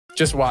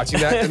just watching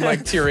that and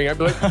like tearing up,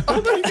 like,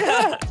 oh my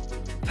God.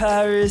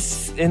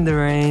 Paris in the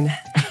rain.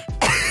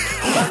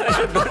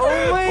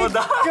 Oh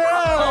my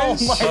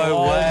gosh.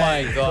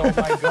 Oh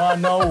my god,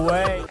 no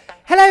way.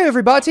 Hello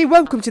everybody,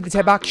 welcome to the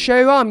Daebak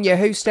Show. I'm your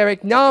host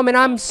Eric Nam, and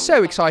I'm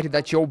so excited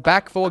that you're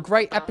back for a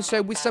great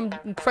episode with some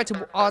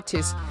incredible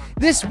artists.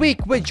 This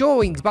week we're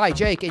joined by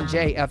Jake and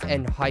Jay of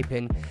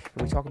Enhypen,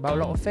 and we talk about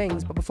a lot of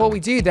things. But before we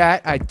do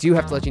that, I do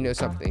have to let you know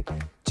something.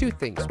 Two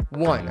things.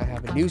 One, I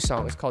have a new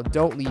song. It's called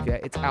Don't Leave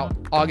Yet. It's out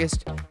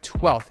August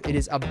 12th. It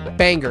is a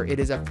banger. It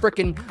is a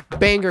freaking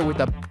banger with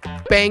a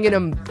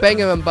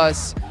bangin'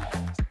 bus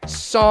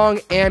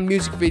song and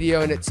music video,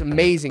 and it's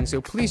amazing.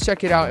 So please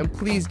check it out, and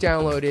please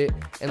download it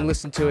and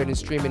listen to it and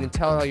stream it and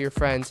tell all your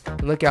friends,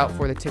 and look out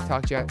for the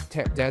TikTok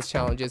dance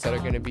challenges that are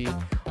going to be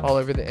all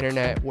over the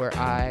internet, where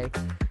I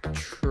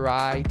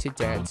try to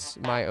dance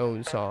my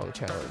own song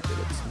challenge, and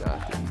it's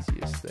not the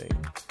easiest thing.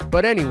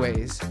 But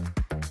anyways,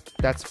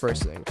 that's the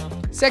first thing.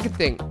 Second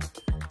thing,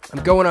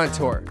 I'm going on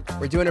tour.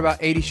 We're doing about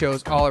 80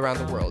 shows all around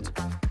the world.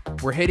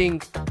 We're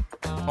hitting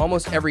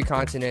almost every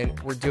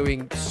continent. We're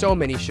doing so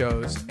many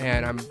shows,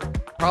 and I'm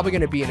probably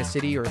going to be in a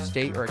city or a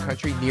state or a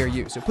country near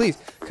you. So please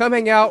come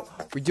hang out.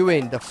 We're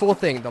doing the full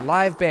thing, the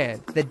live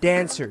band, the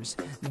dancers,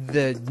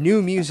 the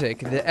new music,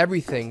 the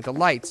everything, the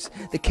lights,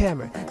 the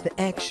camera,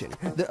 the action,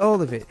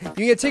 all of it. You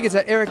can get tickets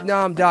at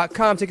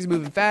ericnam.com. Tickets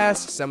moving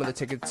fast. Some of the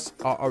tickets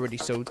are already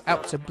sold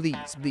out, so please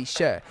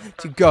sure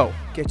to go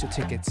get your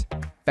tickets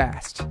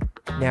fast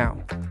now.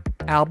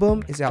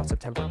 Album is out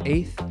September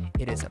 8th.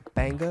 It is a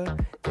banger.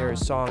 There are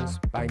songs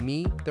by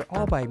me. They're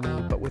all by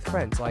me, but with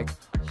friends like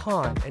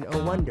Han and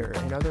Oh Wonder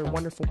and other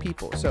wonderful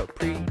people. So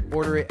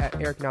pre-order it at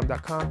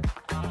ericnam.com,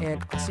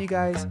 and I'll see you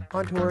guys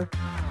on tour.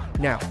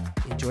 Now,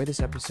 enjoy this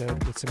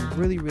episode with some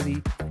really, really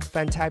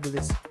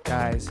fantabulous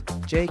guys,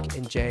 Jake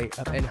and Jay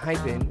of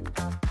Enhypen.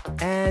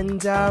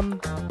 And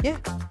yeah,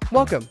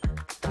 welcome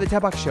to the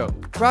Daebak Show,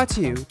 brought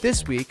to you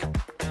this week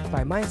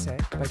by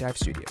Mindset by Dive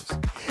Studios.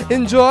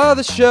 Enjoy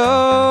the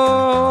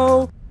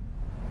show!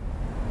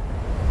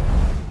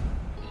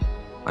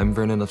 I'm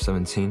Vernon of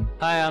 17.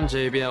 Hi, I'm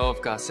JB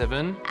of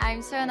GOT7. I'm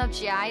Soyeon of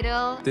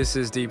G-Idol. This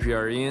is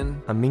DPR Ian.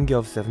 I'm Mingyu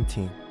of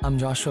 17. I'm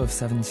Joshua of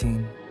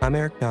 17. I'm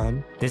Eric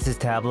Nam. This is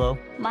Tableau.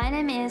 My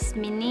name is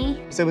Minnie.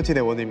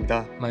 세븐틴의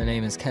원우입니다. My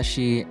name is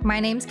Keshi.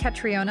 My name's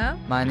Catriona.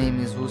 My name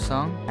is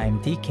Woo-sung.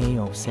 I'm DK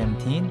of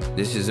 17.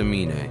 This is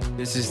Amine.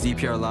 This is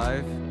DPR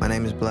Live. My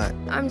name is Black.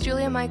 I'm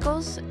Julia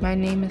Michaels. My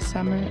name is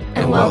Summer.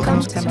 And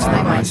welcome to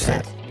my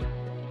mindset.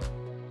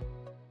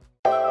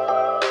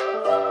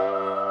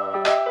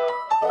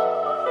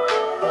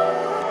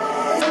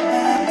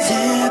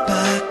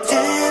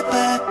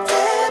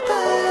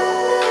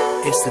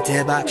 It's the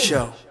Daebak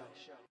Show.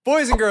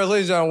 Boys and girls,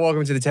 ladies and gentlemen,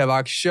 welcome to the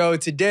Daebak Show.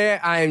 Today,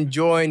 I am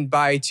joined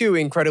by two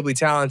incredibly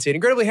talented,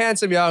 incredibly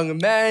handsome young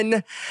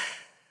men.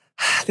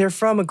 They're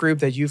from a group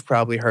that you've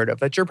probably heard of,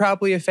 that you're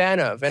probably a fan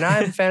of, and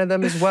I'm a fan of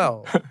them as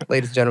well.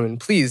 Ladies and gentlemen,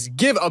 please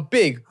give a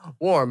big,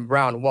 warm,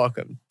 round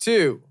welcome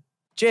to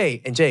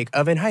Jay and Jake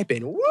of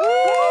Enhypen. Woo!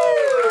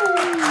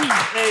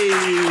 Hey!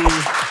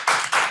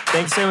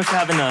 Thanks so much for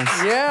having us.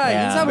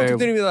 인사 한번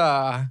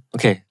부탁드립니다.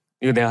 오케이,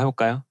 이거 내가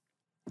해볼까요?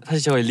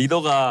 사실 저희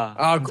리더가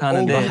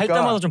하는데 할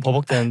때마다 좀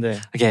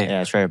버벅대는데. Okay,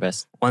 yeah, try your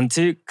best. 1,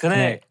 2,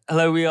 connect.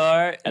 Hello, we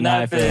are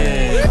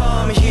Enhypen.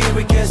 Come here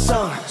we get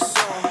some.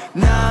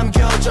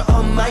 남겨줘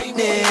on my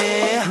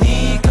name.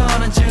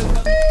 네거는 좀.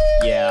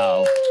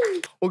 Yeah.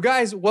 Well,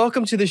 guys,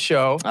 welcome to the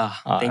show.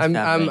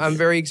 I'm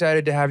very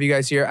excited to have you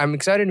guys here. I'm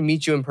excited to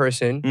meet you in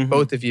person,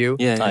 both of you.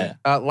 Yeah.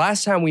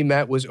 Last time we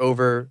met was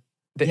over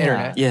the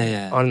internet.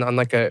 Yeah. On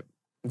like a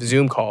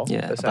Zoom call.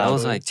 Yeah, that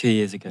was like 2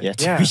 years ago. Yeah,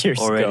 2 years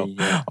already. ago.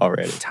 Yeah.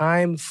 Already.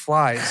 Time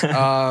flies.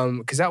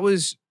 Because that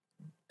was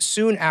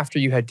soon after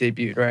you had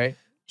debuted, right?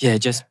 Yeah,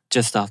 just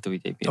after we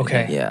debuted.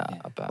 Okay. Yeah.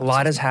 A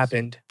lot has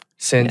happened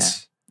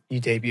since you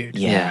debuted.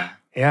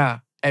 Yeah.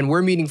 And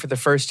we're meeting for the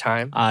first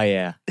time.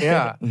 Yeah.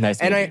 Yeah. Nice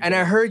to and meet you.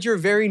 I heard you're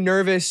very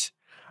nervous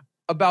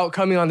about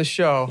coming on the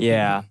show.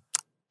 Yeah.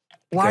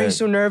 Why are you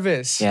so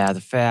nervous? Yeah,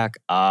 the fact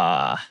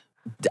I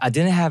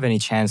didn't have any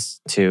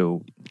chance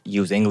to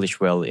use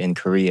English well in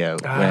Korea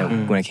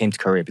when I came to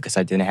Korea, because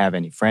I didn't have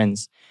any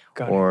friends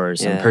or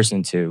some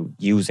person to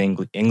use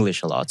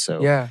English a lot.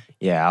 So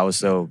yeah, I was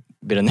so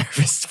a bit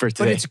nervous for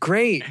today. But it's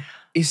great.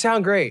 You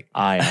sound great.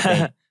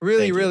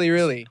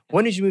 Really.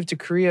 When did you move to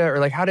Korea, or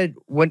like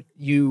were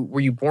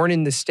you born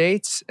in the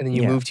States and then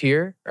you moved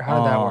here, or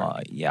how did that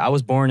work? Yeah, I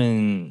was born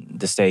in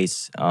the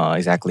States,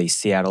 exactly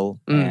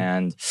Seattle,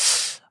 and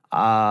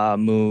I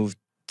moved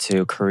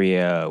to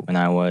Korea when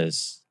I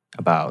was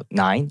about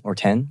 9 or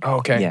 10. Oh,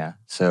 okay. Yeah.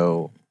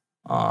 So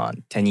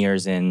 10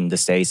 years in the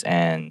States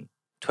and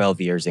 12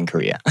 years in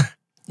Korea.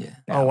 Yeah.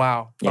 Oh,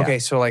 wow. Yeah. Okay,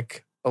 so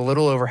like a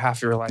little over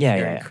half your life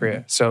here in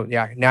Korea. So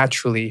yeah,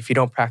 naturally, if you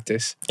don't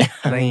practice,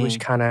 language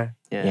kind of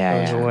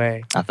goes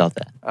away. I felt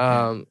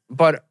that.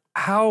 But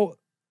how,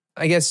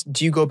 I guess,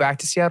 do you go back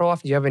to Seattle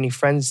often? Do you have any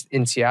friends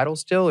in Seattle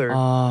still? Or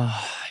I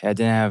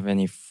didn't have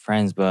any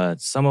friends,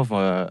 but some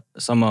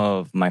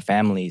of my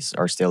families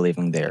are still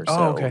living there.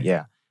 So okay.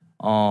 yeah,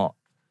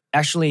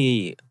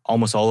 Actually,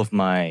 almost all of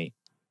my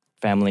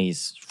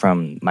families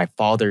from my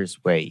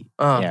father's way,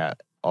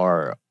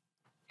 are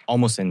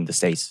almost in the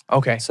States.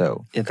 Okay.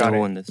 So Yeah, Got they're it.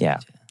 all in this. Yeah.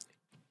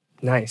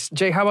 Nice.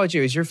 Jay, how about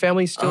you? Is your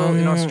family still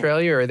in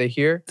Australia or are they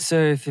here?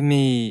 So for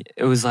me,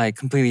 it was like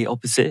completely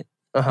opposite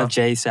Uh-huh. of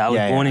Jay. So I was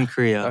born in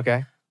Korea,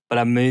 Okay. but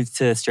I moved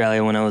to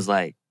Australia when I was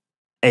like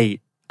 8,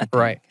 I think.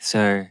 Right.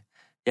 So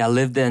yeah, I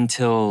lived there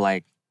until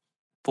like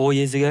 4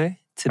 years ago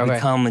to Okay.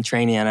 become a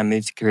trainee, and I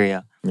moved to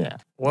Korea. Yeah.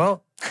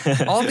 Well,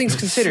 all things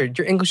considered,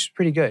 your English is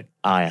pretty good.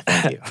 Yeah,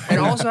 thank you. And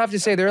I also have to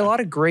say, there are a lot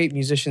of great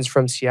musicians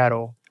from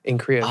Seattle in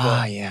Korea as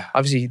well. Yeah.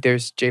 Obviously,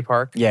 there's Jay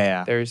Park.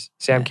 Yeah. There's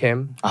Sam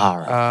Kim. All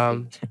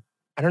right.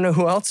 I don't know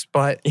who else,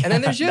 but and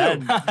then there's you.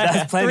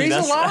 That's plenty. Three's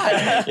a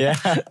lot. Yeah.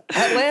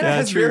 Atlanta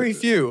has true. very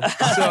few,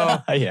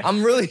 so Yeah.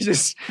 I'm really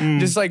just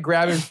like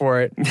grabbing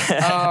for it.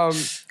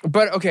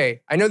 But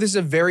okay, I know this is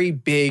a very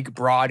big,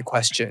 broad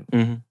question,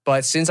 Mhm.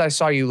 but since I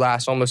saw you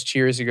last almost 2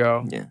 years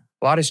ago, Yeah.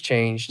 a lot has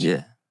changed.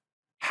 Yeah.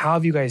 How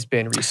have you guys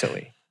been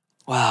recently?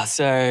 Wow.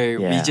 So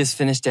we just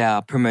finished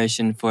our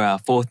promotion for our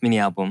 4th mini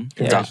album,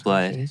 Dark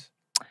Blood,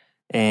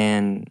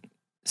 and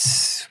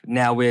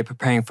now we're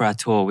preparing for our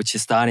tour, which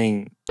is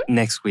starting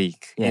next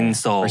week in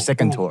Seoul. Our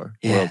second tour.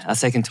 Yeah, our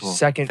second tour.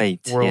 Second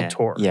Fate, world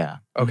tour. Yeah.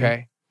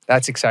 Okay,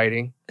 that's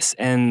exciting.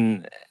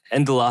 And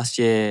end of last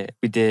year,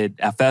 we did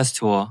our first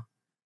tour,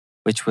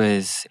 which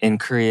was in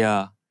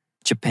Korea,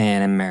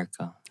 Japan, and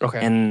America. Okay.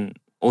 And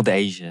all the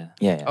Asia.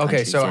 Yeah.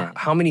 Okay, so yeah.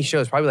 how many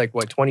shows? Probably like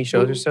what, 20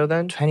 shows or so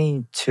then?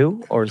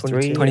 22 or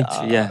 3?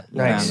 22, yeah.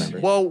 Nice. I remember.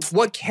 Well,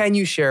 what can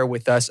you share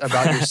with us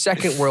about your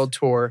second world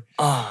tour,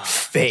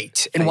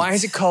 Fate? And why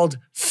is it called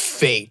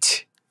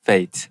Fate?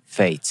 Fate.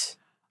 Fate.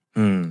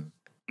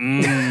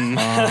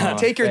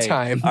 Take your Fate.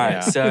 time. All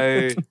right.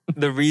 So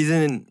the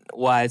reason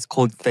why it's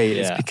called Fate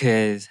is Yeah.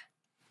 because,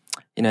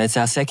 it's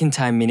our second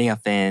time meeting our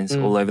fans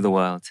all over the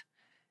world.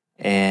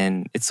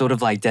 And it's sort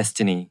of like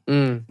destiny.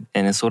 And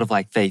it's sort of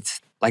like fate.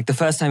 Like the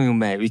first time we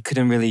met, we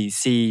couldn't really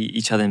see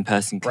each other in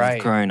person because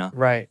of Corona.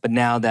 Right. But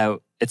now that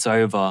it's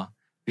over,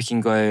 we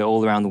can go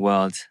all around the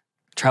world,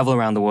 travel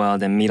around the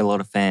world and meet a lot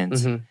of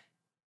fans. Mhm.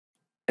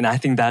 And I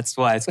think that's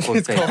why it's called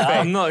It's Fate. called Fate.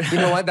 I'm not. You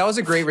know what? That was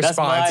a great That's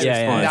my response.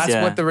 response, That's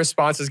yeah. what the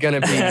response is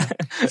going to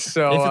be.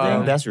 So, If you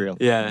think that's real.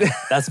 Yeah,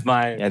 that's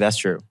my. Yeah, that's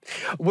true.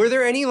 were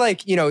there any so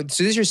this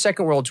is your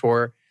second world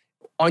tour.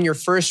 On your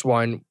first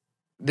one,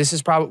 this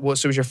is probably,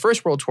 so it was your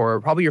first world tour,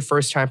 probably your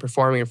first time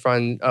performing in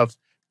front of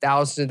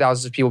thousands and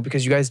thousands of people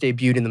because you guys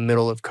debuted in the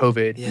middle of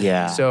COVID.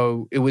 Yeah.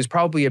 So it was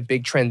probably a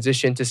big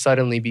transition to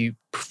suddenly be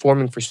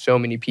performing for so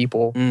many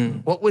people.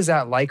 What was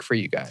that like for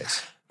you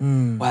guys?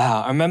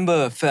 Wow, I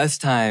remember first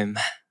time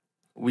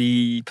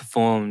we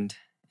performed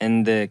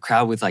and the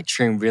crowd was like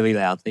cheering really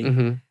loudly.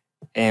 Mm-hmm.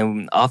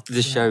 And after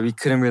the show, we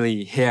couldn't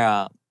really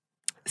hear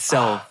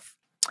ourselves.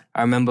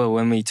 I remember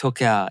when we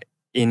took our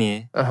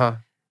in-ear Uh-huh.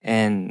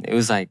 and it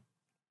was like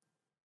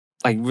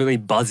really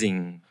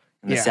buzzing.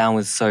 And the Yeah. sound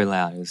was so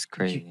loud. It was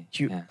crazy.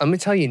 I'm going to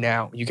tell you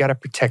now, you got to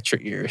protect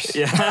your ears.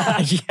 Yeah.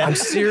 I'm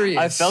serious.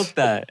 I felt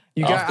that.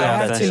 You got, after I our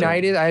have session.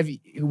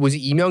 tinnitus. Was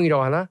it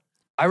이명이라고 하나?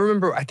 I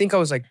remember, I think I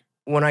was like,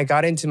 when I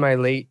got into my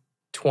late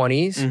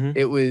 20s, Mhm.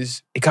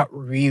 it got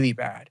really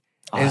bad.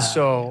 And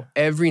so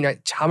every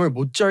night, 잠을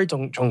못 잘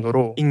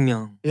정도로.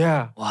 익명.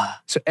 Yeah. Wow.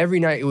 So every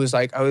night it was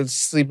like, I would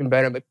sleep in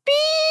bed and I'm like,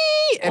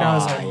 삐! And I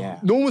was like, yeah.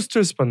 너무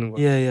스트레스 받는 거야.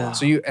 Yeah, yeah.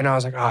 So and I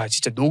was like,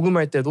 진짜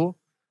녹음할 때도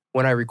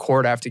when I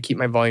record, I have to keep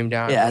my volume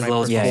down. Yeah, when as I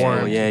low as perform,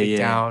 possible. Yeah, keep it yeah.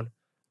 down.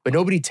 But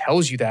nobody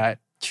tells you that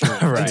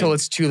until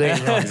it's too late. And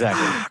you're like,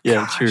 Exactly. Yeah,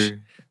 gosh. true.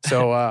 So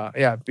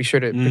be sure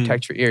to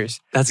protect your ears.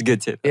 That's a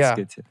good tip. That's Yeah. a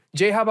good tip.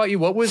 Jay, how about you?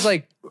 What was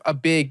like a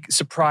big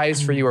surprise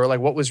for you, or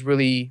like what was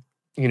really,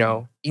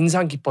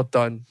 인상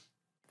깊었던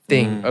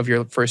thing of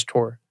your first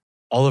tour?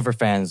 All of our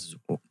fans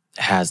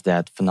has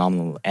that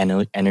phenomenal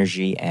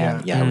energy,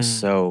 and it was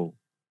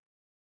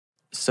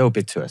so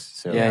big to us.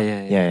 So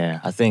Yeah.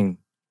 I think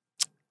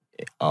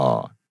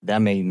that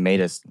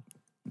made us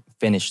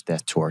finish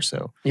that tour.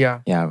 So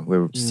Yeah.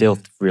 we're still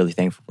really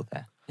thankful for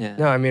that. Yeah.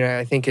 No, I mean,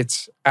 I think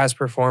it's, as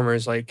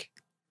performers, like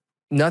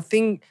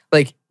nothing,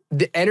 like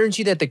the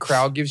energy that the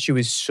crowd gives you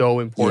is so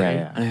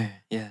important.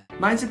 Yeah.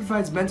 Mindset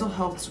provides mental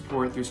health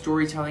support through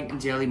storytelling and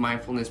daily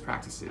mindfulness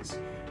practices.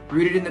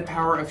 Rooted in the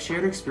power of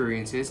shared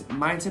experiences,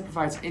 Mindset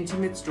provides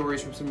intimate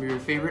stories from some of your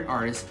favorite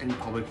artists and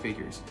public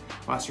figures,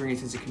 fostering a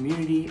sense of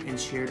community and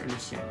shared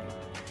understanding.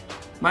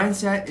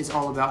 Mindset is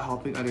all about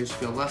helping others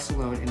feel less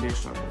alone in their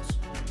struggles.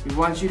 We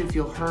want you to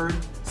feel heard,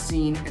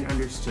 seen, and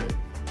understood.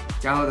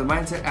 Download the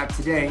Mindset app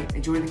today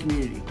and join the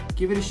community.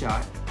 Give it a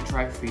shot and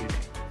try it for free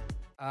today.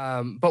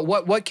 But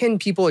what can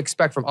people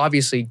expect from,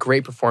 obviously,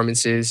 great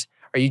performances?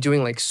 Are you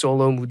doing like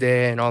solo mude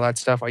and all that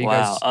stuff? Are you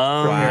guys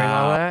preparing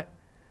all that?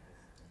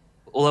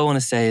 All I want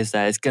to say is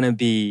that it's going to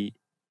be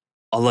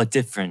a lot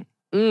different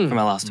from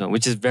our last tour,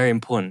 which is very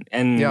important.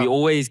 And we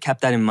always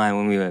kept that in mind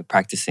when we were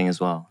practicing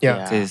as well.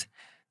 Yeah. Because,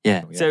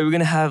 so we're going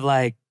to have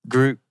like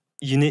group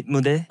unit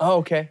mude. Oh,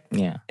 okay.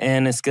 Yeah.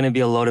 And it's going to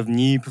be a lot of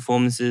new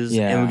performances.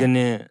 Yeah. And we're going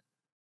to,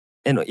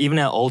 and even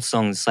our old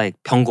songs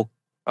like 병곡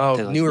Oh,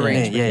 to, like, new yeah,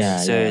 arrangement. Yeah,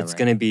 so it's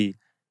gonna be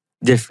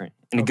different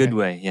in a good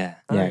way. Yeah.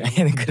 Yeah,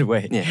 in a good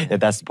way. Yeah.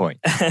 That's the point.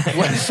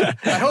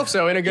 I hope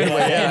so, in a good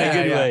way. in Yeah, a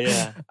good yeah. way.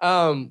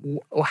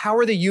 Yeah. How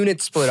are the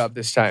units split up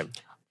this time?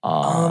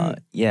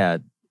 Yeah.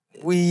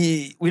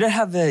 We don't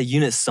have a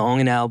unit song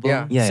in album.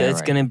 Yeah. Yeah, So yeah, it's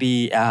right. gonna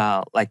be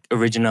our like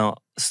original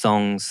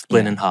songs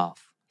split Yeah. in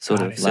half, sort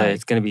Got of. it. So Like-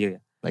 it's gonna be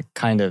Like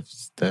kind of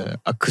the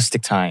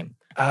acoustic time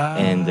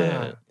in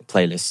the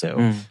playlist. So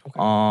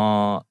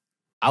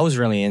I was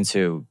really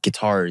into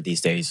guitar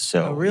these days.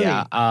 So Oh, really?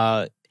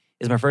 yeah.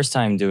 It's my first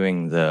time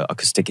doing the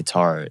acoustic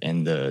guitar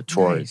in the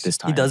tour Nice. this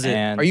time. He does it.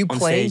 And Are you on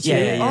playing stage,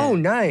 today? yeah, yeah. Oh,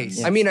 nice.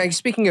 Yeah. I mean,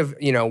 speaking of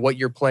what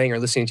you're playing or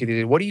listening to these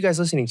days, what are you guys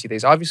listening to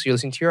these days? Obviously, you're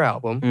listening to your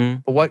album,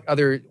 Mm. but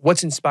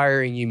what's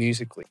inspiring you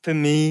musically? For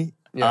me,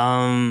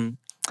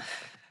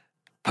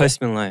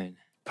 Post Malone.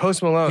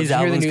 Post Malone. His Did you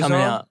hear the album's new coming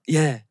song? out.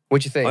 Yeah.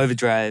 What'd you think?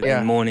 Overdrive Yeah.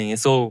 and Morning.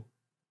 It's all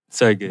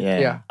so good. Yeah.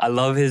 Yeah. I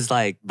love his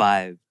like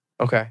vibe.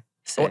 Okay.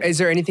 So, Is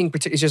there anything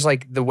particular? It's just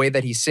like the way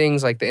that he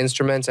sings, like the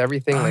instruments,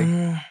 everything.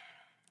 Like,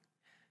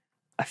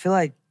 I feel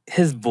like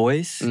his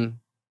voice Mm.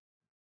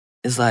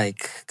 is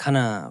like kind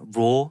of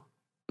raw,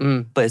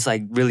 Mm. but it's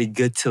like really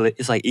good to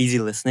it's like easy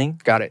listening.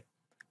 got it.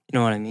 You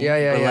know what I mean? Yeah,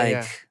 yeah, but yeah, like,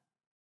 yeah.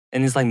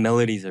 and it's like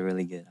melodies are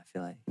really good. I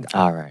feel like.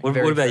 All right. What,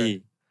 Very what about fair.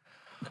 you?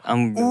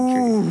 I'm really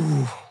curious.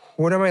 Ooh.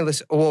 What am I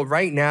listening? Well,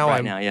 right now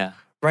Yeah.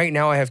 Right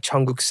now I have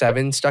Jungkook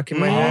 7 stuck in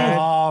my head.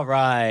 All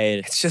right.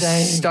 It's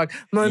just stuck.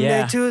 Monday,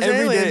 Yeah. Tuesday,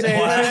 Every day. Wednesday,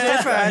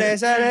 Thursday, Friday,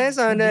 Saturday,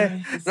 Sunday.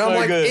 And I'm so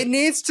like, good. it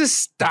needs to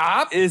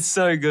stop, It's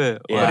so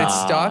good. but it's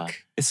Yeah. stuck.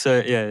 It's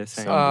so yeah. It's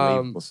so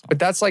Unbelievable song. But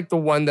that's like the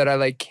one that I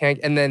like can't.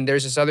 And then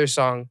there's this other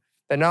song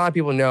that not a lot of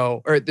people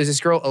know. Or there's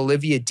this girl,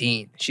 Olivia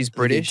Dean. She's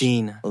British.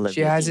 Dean.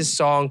 She has this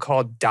song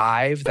called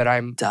Dive that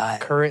I'm Dive.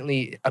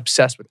 currently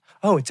obsessed with.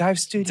 Oh, Dive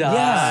Studio.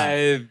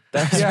 Dive.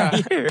 That's Yeah.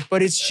 here.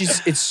 But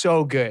it's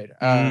so good.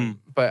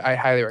 But I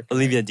highly recommend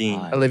Olivia Dean.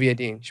 Fine. Olivia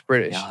Dean. She's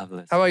British. Yeah, I'll have a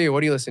listen. How about you?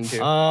 What do you listen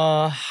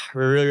to?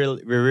 We're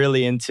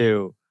really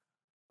into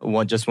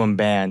just one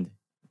band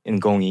in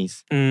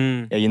Gongis.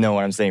 Yeah, you know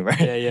what I'm saying, right?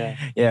 Yeah, yeah.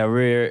 Yeah,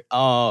 we're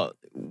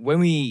when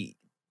we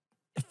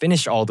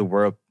finish all the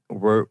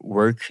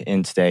work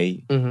in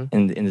today Mhm.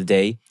 in the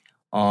day,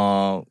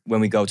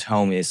 when we go to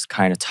home it's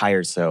kind of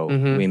tired, so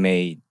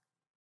Mhm.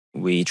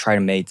 we try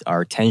to make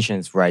our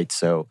tensions right.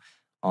 So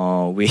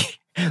we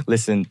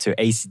listen to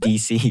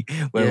AC/DC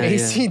when Yeah, we,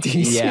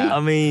 AC/DC? Yeah. I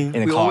mean,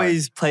 In the we car.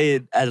 always play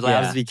it as loud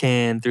Yeah. as we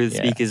can through the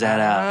Yeah. speakers at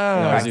Ah.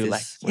 our You always do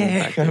practice. like, when we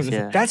yeah.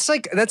 practice,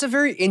 yeah. That's a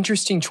very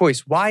interesting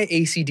choice. Why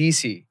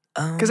AC/DC?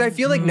 Because I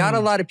feel like not a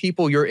lot of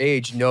people your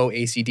age know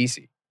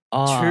AC/DC.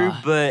 True,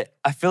 but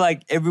I feel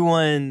like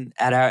everyone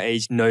at our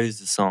age knows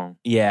the song.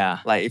 Yeah.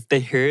 Like if they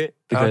hear it,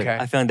 Because- Okay.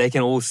 I feel like they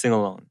can all sing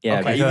along.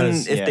 Yeah, Like, even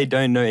because- if yeah. they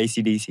don't know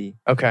AC/DC.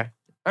 Okay.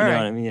 All You know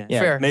right. what I mean? Yeah. Yeah.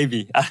 Fair.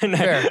 Maybe. I don't know.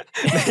 Fair.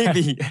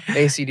 Maybe.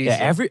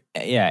 AC/DC.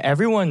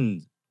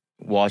 Everyone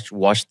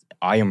watched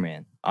Iron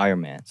Man.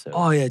 So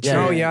Oh yeah, true.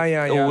 Oh, yeah,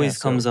 yeah, It yeah. always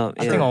so comes up.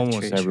 I Yeah, think almost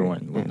true, true.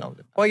 everyone would Yeah. know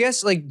that. Well, I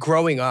guess like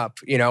growing up,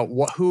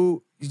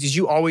 who did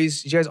you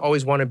guys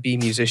always want to be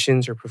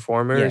musicians or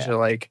performers, Yeah. or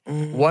like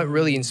what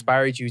really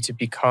inspired you to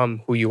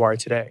become who you are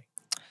today?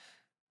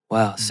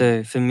 Wow.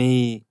 So for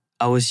me,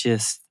 I was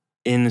just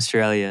in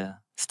Australia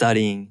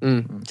studying,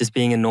 just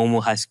being a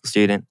normal high school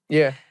student.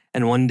 Yeah.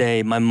 And one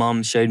day my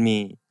mom showed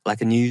me like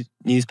a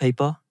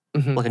newspaper,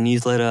 Mhm. like a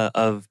newsletter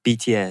of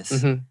BTS,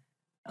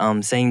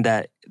 saying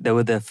that they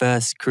were the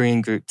first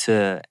Korean group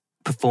to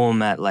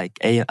perform at like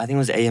I think it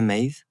was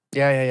AMAs.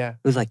 Yeah. It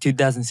was like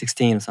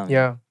 2016 or something.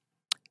 Yeah.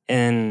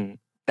 And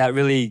that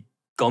really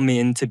got me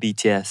into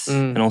BTS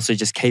and also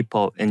just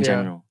K-pop in Yeah.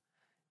 general.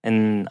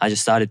 And I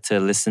just started to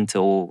listen to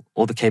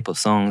all the K-pop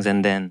songs,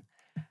 and then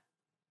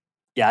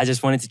I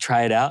just wanted to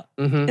try it out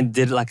and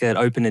did like an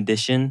open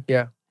edition.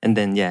 Yeah. And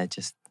then it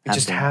just It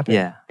just happened.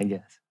 Yeah, I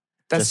guess.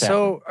 That's Just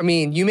so. I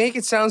mean, you make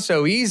it sound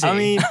so easy. I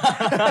mean,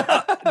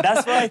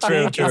 that's what I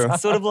True, think. true.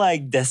 It's sort of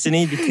like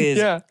destiny because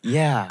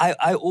Yeah.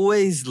 I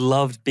always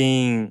loved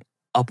being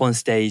up on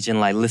stage and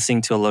like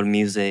listening to a lot of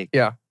music.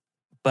 Yeah.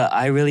 But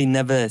I really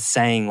never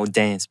sang or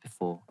danced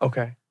before.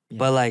 Okay.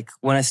 But like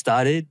when I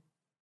started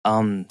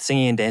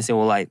singing and dancing,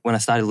 or like when I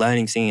started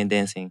learning singing and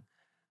dancing,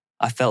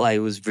 I felt like it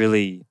was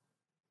really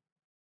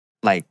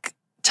like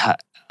잘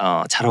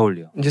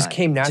어울려. It just Like,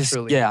 came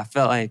naturally. I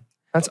felt like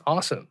That's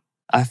awesome.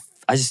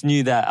 I just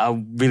knew that I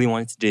really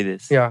wanted to do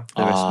this. Yeah.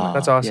 the rest of my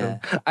That's life.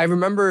 awesome. I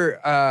remember,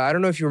 I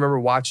don't know if you remember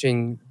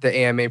watching the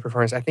AMA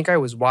performance. I think I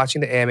was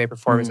watching the AMA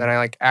performance and I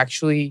like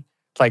actually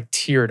like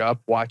teared up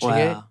watching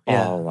it Wow.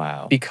 Yeah. Oh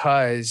wow.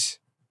 because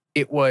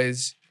it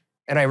was,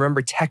 and I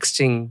remember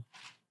texting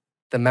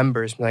the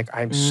members, like,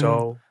 I'm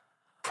so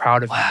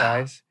proud of you Wow.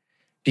 guys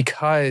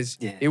because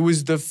Yeah. it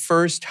was the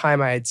first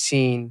time I had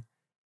seen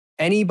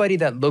anybody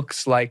that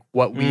looks like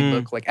what we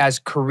look like as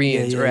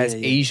Koreans or as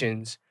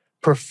Asians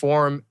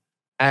perform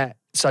at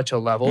such a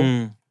level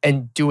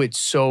and do it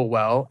so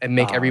well and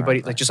make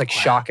everybody like just like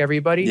shock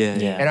everybody. Yeah.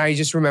 Yeah. And I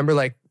just remember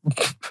like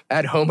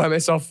at home by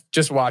myself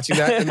just watching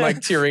that and like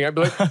tearing. I'd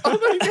be like, oh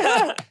my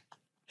God.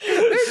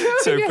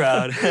 So Yeah.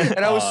 proud.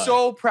 And I was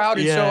so proud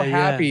and so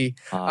happy.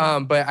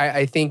 But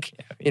I think,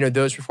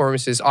 those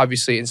performances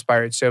obviously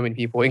inspired so many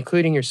people,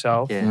 including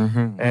yourself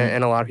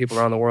and a lot of people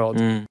around the world.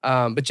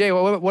 But Jay,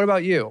 what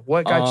about you?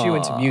 What got you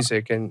into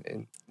music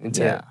and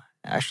into...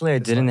 Actually, I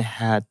didn't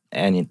have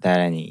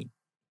any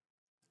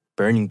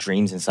burning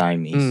dreams inside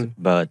me,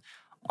 but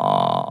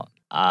I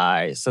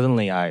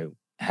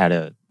had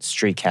a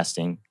street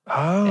casting.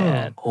 Oh.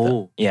 And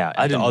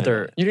I didn't know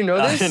that. You didn't know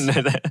I this? didn't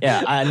know that.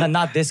 Yeah,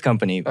 not this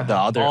company, the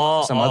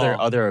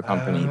other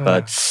company.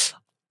 But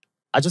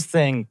I just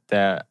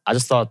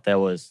thought there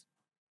was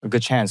a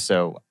good chance,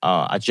 so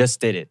I just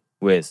did it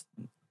with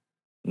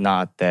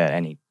not that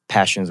any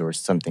passions or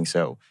something.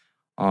 So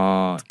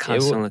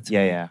Constant.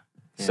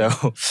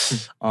 So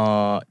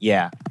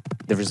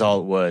the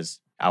result was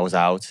I was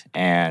out,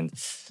 and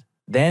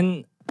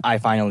then I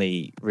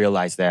finally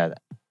realized that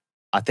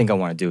I think I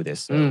want to do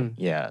this. So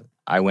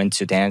I went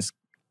to dance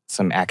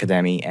some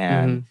academy,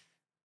 and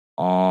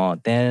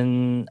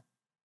then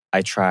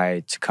I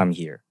tried to come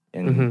here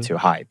into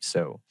Hype.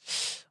 So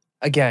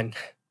again,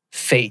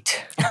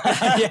 fate.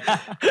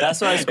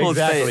 That's why it's called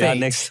Fate. Our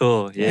next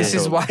tour. Yeah. This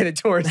is why the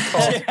tour is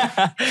called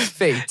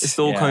Fate. It's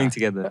all coming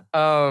together.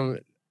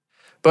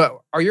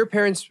 But are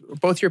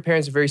both your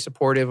parents very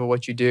supportive of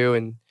what you do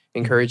and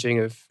encouraging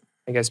of,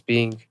 I guess,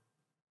 being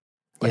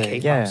a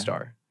K-pop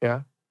star?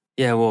 Yeah.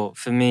 Yeah, well,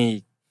 for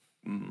me,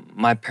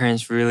 my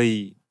parents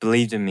really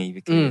believed in me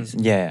because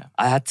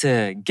I had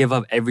to give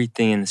up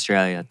everything in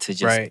Australia to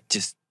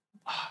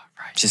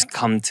just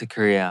come to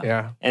Korea.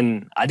 Yeah.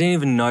 And I didn't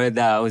even know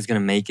that I was gonna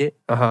make it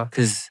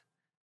because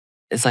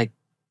it's like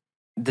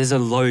there's a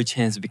low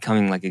chance of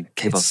becoming like a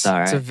K-pop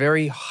star. It's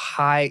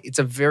right? it's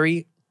a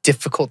very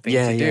difficult thing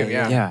to do.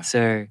 Yeah.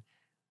 So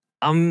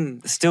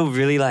I'm still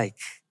really like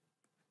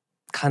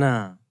kind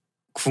of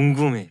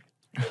궁금해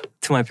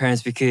to my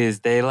parents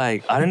because they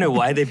I don't know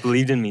why they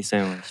believed in me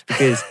so much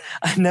because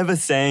I never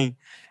sang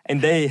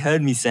and they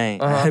heard me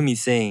sing. I heard me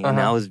sing and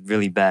I was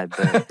really bad.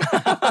 But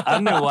I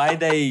don't know why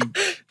they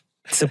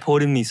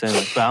supported me so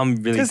much, but I'm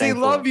really thankful. Because they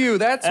love you,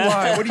 that's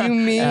why. What do you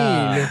mean?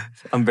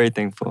 I'm very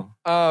thankful.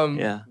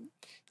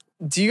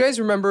 Do you guys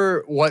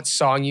remember what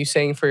song you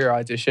sang for your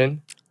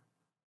audition?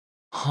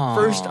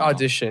 First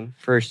audition.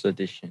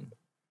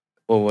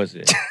 What was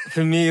it?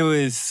 For me, it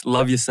was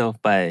 "Love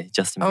Yourself" by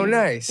Justin Bieber. Oh,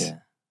 nice. Yeah.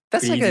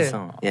 That's Pretty like easy a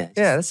song. Yeah.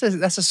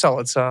 that's a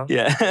solid song.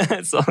 Yeah.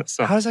 Solid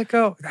song. How does that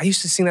go? I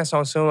used to sing that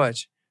song so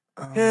much.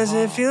 Does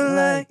it feel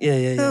like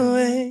the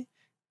way?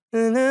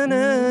 Na, na,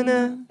 na,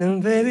 na,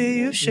 then baby,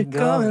 you should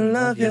go and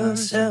love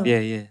yourself.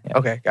 Yeah.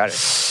 Okay, got it.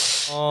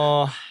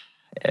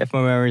 If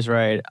my memory's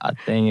right, I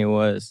think it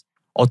was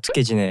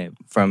어떻게 지내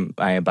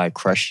by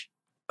Crush.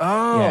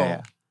 Oh,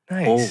 Yeah.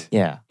 Nice.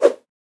 Yeah.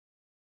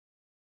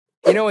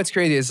 You know what's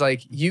crazy is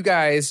you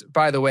guys,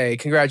 by the way,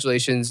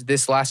 congratulations.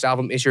 This last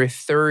album is your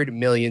 3rd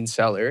million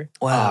seller.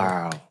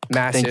 Wow.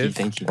 Massive.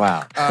 Thank you.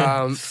 Wow.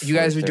 You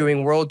guys are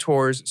doing world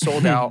tours,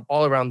 sold out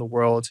all around the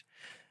world.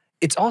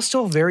 It's all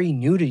still very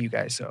new to you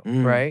guys though,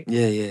 right?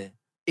 Yeah.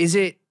 Is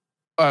it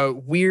a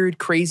weird,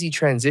 crazy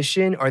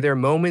transition? Are there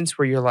moments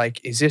where you're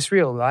like, is this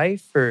real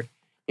life? Or,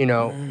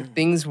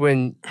 things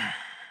when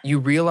you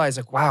realize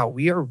wow,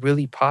 we are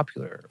really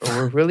popular or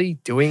we're really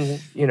doing,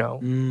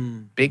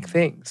 big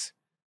things?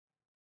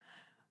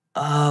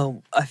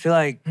 I feel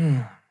like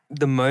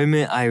the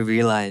moment I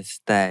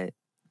realized that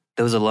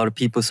there was a lot of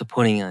people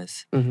supporting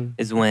us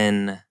is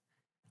when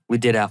we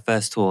did our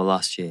first tour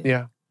last year.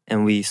 Yeah.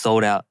 And we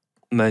sold out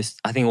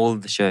I think all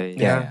of the shows.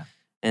 Yeah.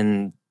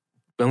 And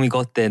when we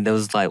got there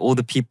was all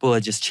the people are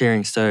just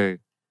cheering so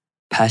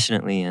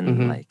passionately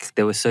and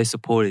they were so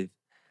supportive.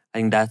 I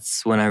think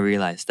that's when I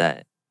realized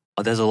that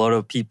there's a lot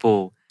of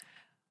people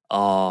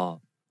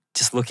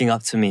just looking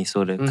up to me,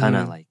 sort of kind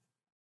of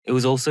it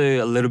was also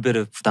a little bit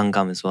of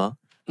부담감 as well,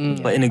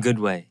 but in a good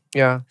way.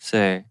 Yeah.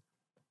 So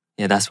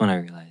yeah, that's when I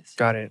realized.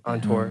 Got it. On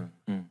tour.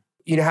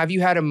 Have you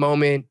had a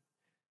moment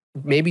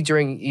maybe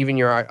during even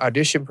your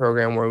audition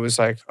program where it was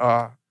I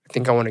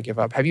think I want to give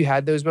up? Have you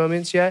had those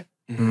moments yet?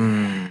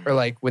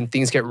 Or when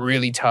things get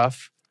really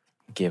tough?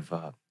 Give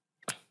up.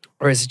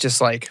 Or is it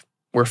just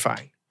we're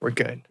fine, we're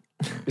good,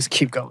 just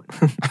keep going?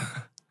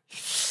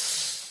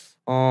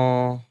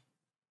 Well,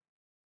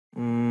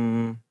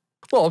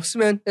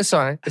 man, it's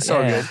fine. It's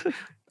all good.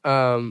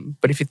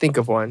 But if you think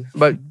of one.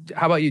 But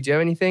how about you? Do you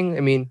have anything?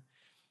 I mean,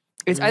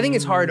 I think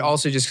it's hard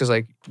also just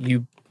because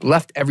you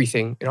left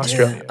everything in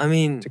Australia. I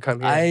mean, to come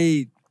here.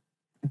 I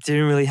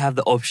didn't really have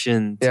the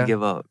option to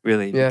give up,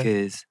 really,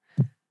 because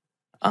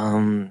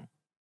I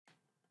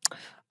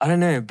don't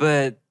know,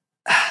 but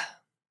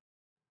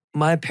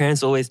my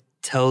parents always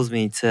tells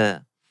me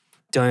to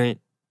don't,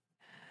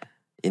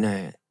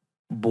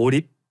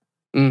 몰입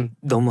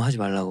너무 하지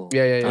말라고.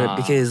 Yeah.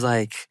 Because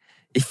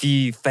if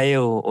you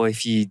fail or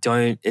if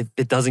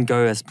it doesn't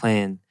go as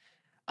planned,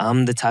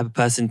 I'm the type of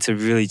person to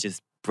really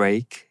just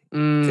break.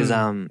 Because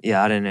I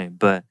don't know,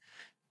 but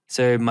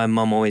so my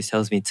mom always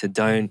tells me to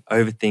don't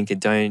overthink it,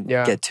 don't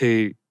get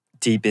too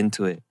deep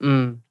into it.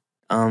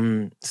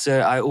 So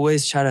I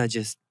always try to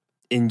just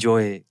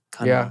enjoy it,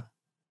 kind of.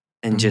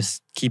 and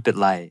just keep it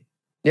light.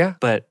 Yeah.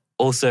 But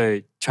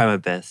also try my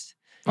best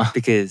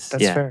because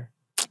That's fair.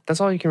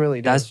 That's all you can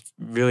really do. that's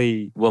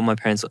really what my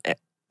parents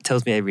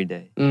tells me every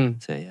day.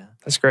 So yeah,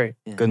 That's great.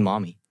 Good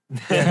mommy.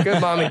 Yeah, good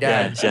mom and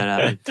yeah, dad. shout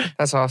out.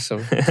 That's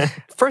awesome.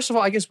 First of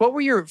all, I guess, what were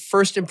your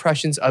first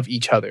impressions of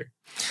each other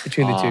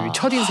between the two of you?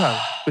 첫인상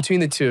between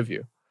the two of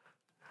you.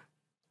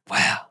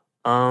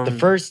 Wow. The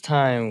first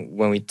time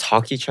when we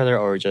talk to each other,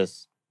 or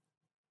just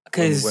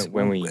because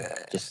when we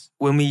just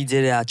when we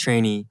did our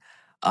training,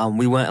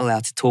 we weren't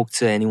allowed to talk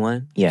to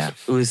anyone. yeah.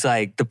 It was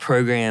like the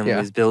program Yeah.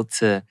 was built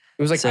to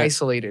It was like So-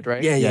 isolated,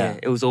 right? yeah.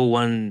 It was all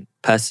one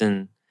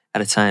person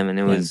at a time, and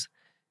it Yeah. was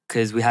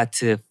because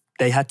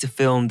they had to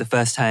film the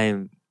first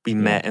time we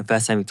met and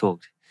first time we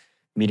talked.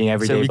 Meeting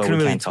every day, So we but couldn't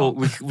we really can't talk.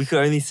 talk. We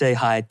could only say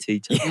hi to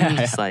each other. Yeah.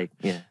 Just like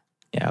yeah.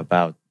 Yeah,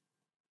 about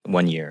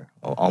 1 year,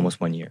 or almost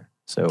 1 year.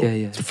 So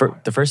Yeah.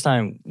 the first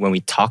time when we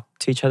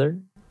talked to each other,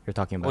 you're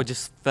talking about Or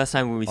just first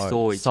time when we or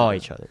saw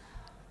each other. other.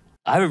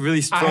 I have a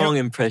really strong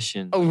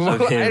impression. Oh,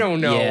 of him. I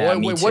don't know. Yeah,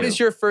 me What too. is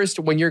your first,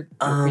 when your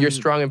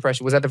strong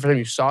impression? Was that the first time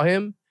you saw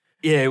him?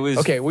 Yeah, it was.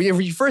 Okay, when your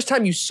first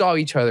time you saw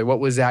each other, what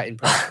was that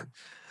impression?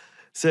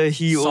 So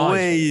he Saw each other,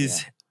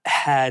 always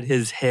had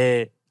his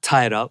hair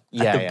tied up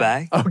Yeah, at the yeah.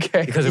 back.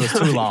 Okay. Because it was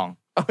too long.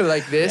 Oh,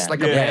 like this? Yeah. Like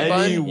a Yeah, man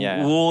and he bun?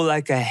 Yeah. wore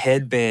like a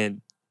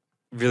headband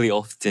really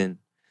often.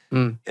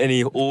 Mm. And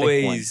he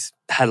always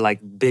had like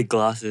big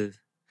glasses.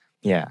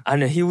 Yeah. I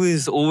know he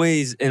was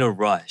always in a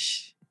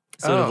rush.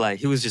 Sort Oh. of like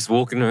he was just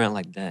walking around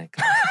like that.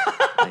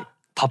 Like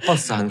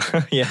Papa-san.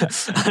 Yeah.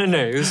 I don't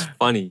know, it was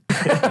funny.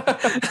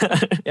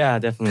 Yeah,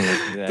 definitely.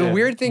 The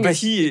weird thing But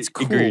is, he it's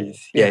cool.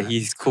 agrees. Yeah, Yeah,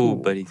 he's it's cool,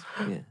 cool. but he's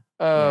yeah.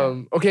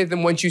 Okay,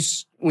 then when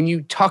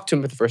you talked to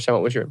him for the first time,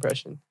 what was your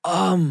impression?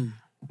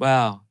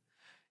 Wow.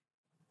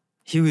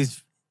 He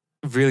was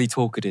really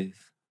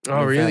talkative.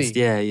 Oh, really? Fast.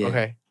 Yeah.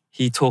 Okay.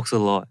 He talks a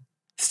lot.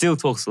 Still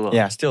talks a lot.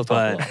 Yeah, still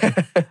talk. But-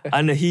 a lot.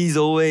 I know he's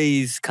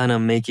always kind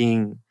of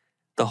making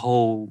the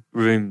whole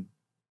room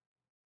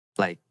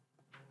like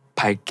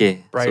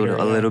밝게, Brighter, sort of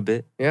a yeah. little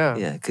bit. Yeah.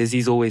 Yeah, because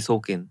he's always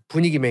talking.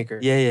 분위기 maker.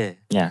 Yeah.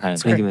 Yeah, kind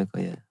of. Great. Making it,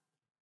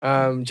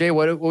 yeah. Jay,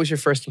 what was your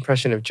first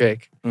impression of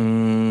Jake?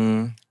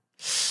 The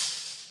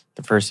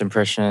first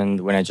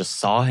impression when I just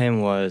saw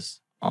him was,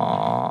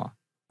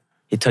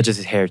 he touches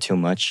his hair too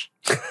much.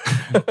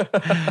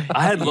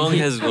 I had long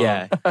hair as well.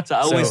 Yeah. So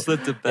I always So,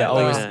 flipped it back. Yeah,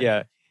 always. like that.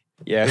 Yeah.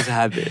 Yeah. It's a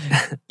habit.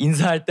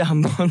 인사할 때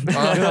한 번,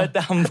 들어갈 때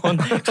한 번,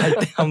 갈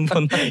때 한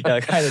번. Yeah,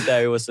 kind of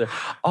that. It was.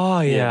 Oh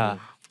yeah.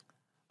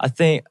 I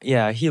think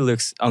he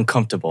looks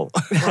uncomfortable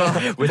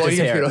with his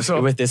hair.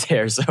 also. With his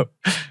hair, so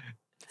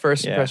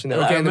First Yeah. impression. There.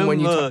 And Okay, I and then when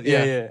you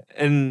remember- talk,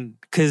 And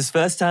because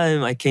first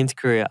time I came to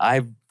Korea,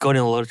 I got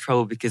in a lot of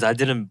trouble because I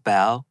didn't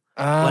bow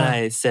when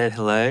I said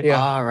hello.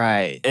 Yeah. all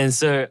right. And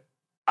so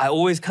I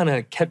always kind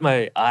of kept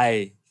my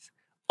eyes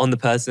on the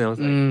person. I was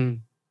like,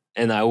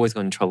 and I always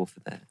got in trouble for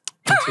that.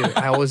 Me too.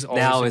 I was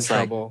always Now in it's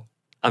like- trouble.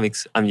 I'm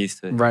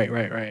used to it. Right.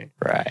 Right.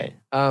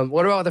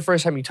 What about the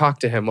first time you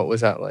talked to him? What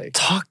was that like?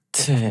 Talk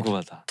to him.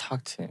 궁금하다.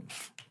 Talk to him.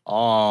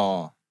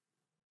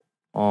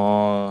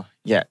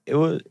 Yeah. It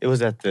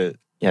was at the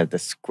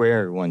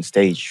square one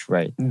stage,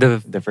 right?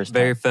 The first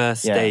very time.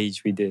 first Yeah.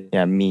 stage we did.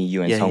 Yeah, me,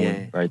 you, and Yeah, someone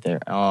yeah. right there.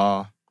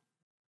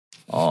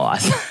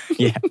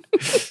 Yeah.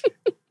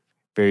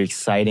 Very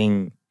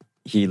exciting.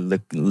 He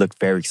looked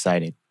very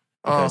excited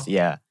because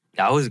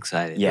I was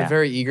excited. Yeah. You're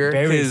very eager.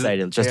 very 'Cause-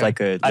 excited, just yeah. like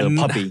a little I'm-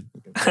 puppy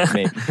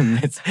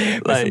with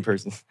some Like-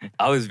 person.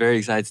 I was very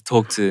excited to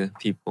talk to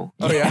people.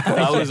 Oh, yeah?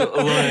 I was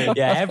alone.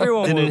 Yeah,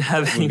 everyone Didn't would,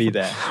 have would be any-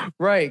 that.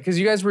 Right, because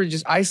you guys were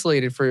just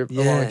isolated for a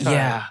long time.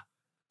 Yeah,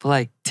 For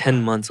like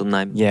 10 months or 9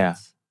 months. Yeah.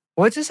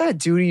 What does that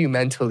do to you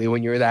mentally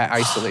when you're that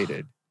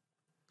isolated?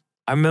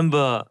 I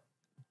remember,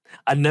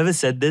 I'd never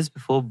said this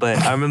before, but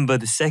I remember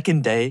the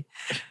second day,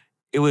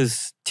 it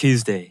was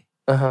Tuesday.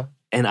 Uh-huh.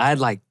 And I had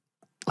like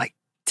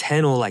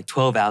 10 or like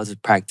 12 hours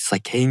of practice,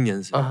 like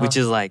Kenyans, which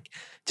is like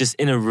just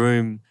in a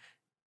room.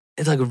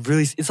 It's like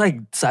it's like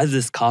size of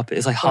this carpet.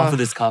 It's like half of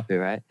this carpet,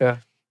 right?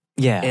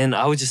 yeah. And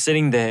I was just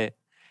sitting there,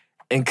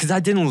 and because I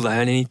didn't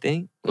learn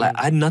anything, like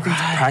I had nothing to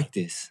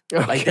practice.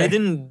 Like Okay. they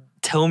didn't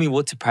tell me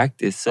what to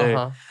practice. So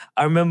Uh-huh.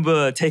 I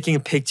remember taking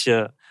a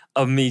picture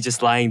of me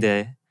just lying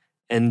there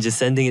and just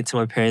sending it to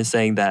my parents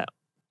saying that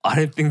I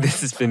don't think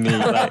this is for me.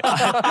 Like,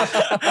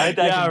 I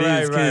Yeah, do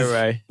this 'cause-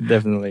 right.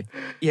 Definitely.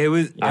 Yeah, it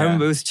was. I Yeah.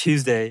 remember it was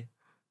Tuesday,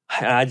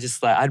 and I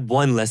had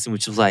one lesson,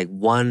 which was like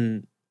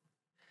one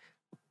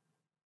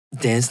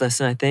dance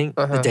lesson, I think,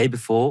 the Uh-huh. day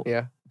before.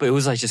 Yeah. But it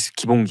was like just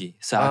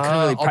기본기, so I couldn't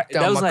really up, practice.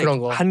 down, That was 막 like 그런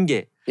거. 한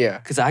개, Yeah.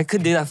 because I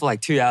could do that for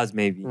like 2 hours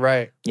maybe.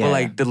 Right. Yeah. But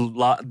like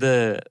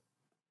the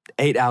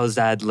 8 hours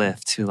that I had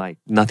left to like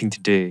nothing to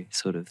do,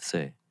 sort of.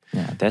 So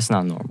Yeah, that's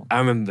not normal.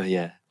 I remember,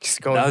 yeah, Just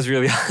going, that was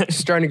really hard.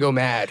 starting to go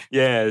mad.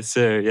 Yeah.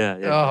 So yeah.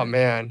 Oh,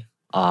 man.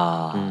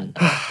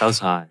 That was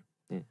hard.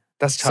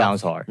 That's tough.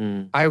 Sounds hard.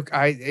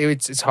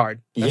 It's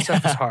hard. That Yeah.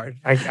 stuff is hard.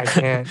 I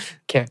can't.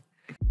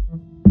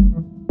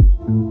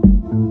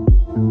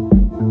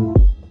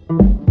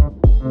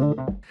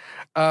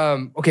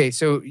 Okay,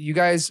 so you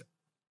guys,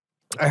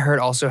 I heard,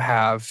 also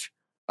have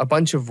a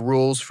bunch of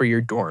rules for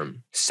your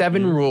dorm.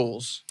 7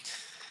 rules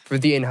for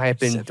the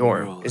Enhypen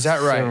dorm. rules. Is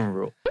that right? 7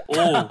 rules.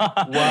 Oh,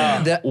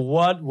 wow. The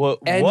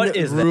What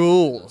is that?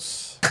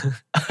 rules.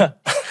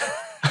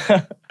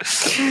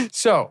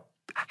 So,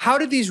 how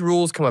did these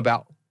rules come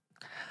about?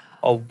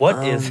 Oh,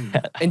 what is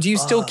that? And do you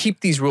still keep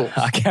these rules?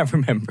 I can't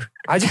remember.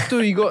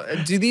 아직도 이거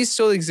do these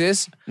still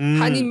exist?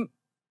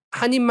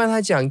 한 입만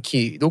하지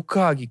않기,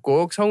 노크하기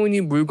꼭,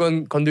 성훈이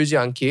물건 건들지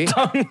않기,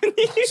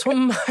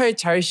 손말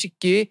잘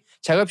씻기,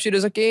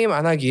 작업실에서 게임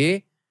안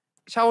하기,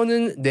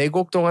 샤워는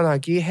 4곡 동안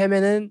하기,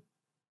 헤매는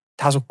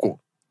 5곡,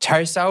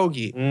 잘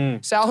싸우기,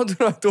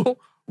 싸우더라도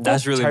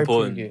That's really 잘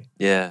important. 부르기.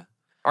 Yeah.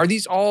 Are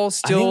these all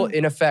still think-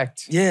 in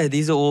effect? Yeah,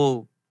 these are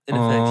all in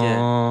effect,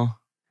 yeah.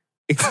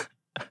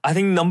 I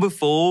think number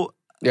 4,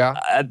 Yeah.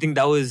 I think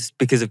that was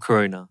because of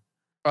Corona.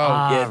 Oh,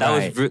 Yeah, that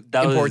right. was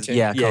that Important. was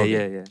Yeah, yeah, COVID.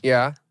 yeah, yeah.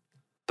 yeah.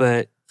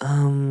 But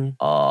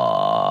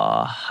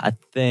I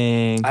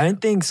think. I don't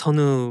think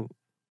Sonu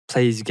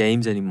plays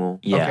games anymore.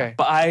 Yeah. Okay.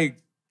 But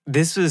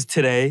this was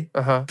today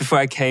Uh-huh. before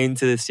I came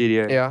to the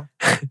studio. Yeah.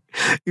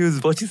 He was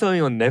watching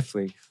something on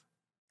Netflix.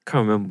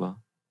 Can't remember.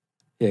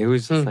 Yeah, he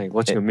was just like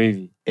watching a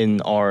movie.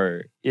 In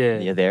our.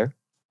 Yeah. There?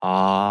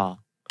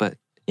 But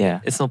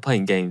Yeah. it's not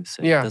playing games.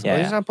 So it Yeah. doesn't Well,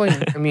 Yeah. he's not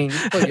playing. I mean, you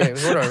can play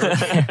games, whatever.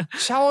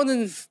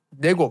 샤워는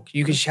 4곡.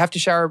 You have to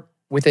shower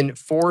within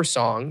 4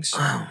 songs.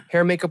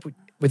 Hair and makeup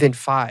within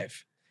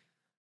 5.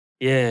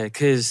 Yeah,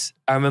 because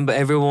I remember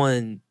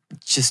everyone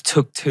just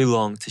took too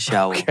long to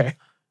shower. Okay.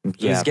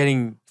 It was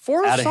getting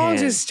 4 Out of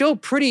songs hand. is still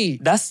pretty.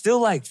 that's still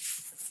like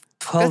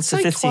 12 That's to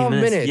like 15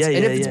 12 minutes. Yeah,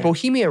 and yeah, if it's yeah.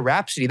 Bohemian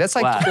Rhapsody, that's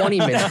like Wow. 20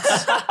 minutes.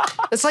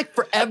 That's like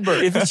forever.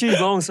 If you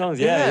choose long songs,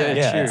 yeah,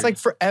 Yeah. true. It's like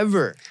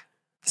forever.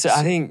 So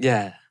I think,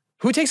 yeah.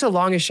 Who takes the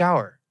longest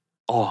shower?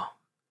 Oh,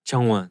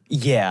 Jungwon.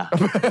 Yeah.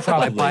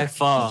 Like by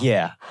far.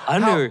 Yeah. I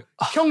don't know.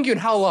 Hyungyun,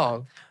 how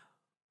long?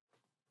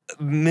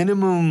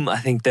 Minimum, I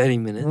think 30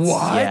 minutes.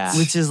 What? Yeah.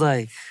 Which is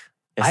like,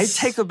 I It's-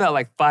 take about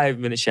like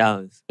 5-minute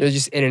showers. You're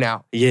just in and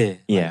out. Yeah.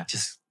 Yeah.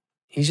 Just,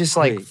 He's just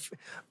like, Wait.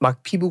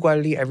 막 피부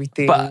관리,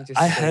 everything. but just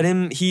I like- heard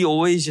him, he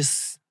always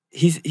just,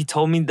 he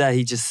told me that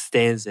he just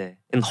stands there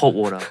in hot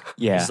water.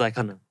 Yeah. He's like,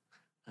 kind of,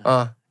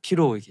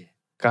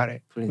 Got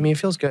it. I mean, it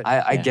feels good.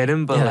 I Yeah. get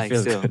him, but Yeah, it like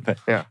feels still, good, but-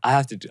 I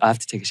have to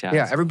take a shower.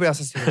 yeah, everybody else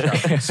has to take a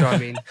shower. So, I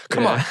mean,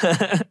 come on.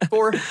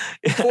 on.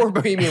 4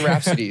 Bohemian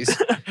Rhapsodies.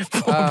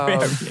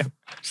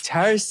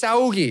 잘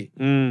싸우기.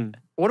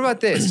 What about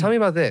this? Tell me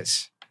about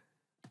this.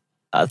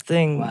 I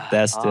think Wow.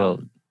 that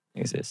still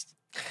exists.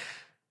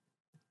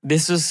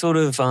 This was sort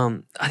of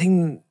I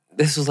think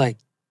this was like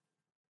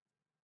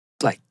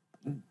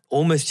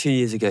almost 2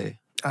 years ago.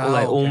 Or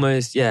like Oh, okay.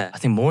 almost, yeah, I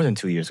think more than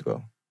 2 years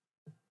ago.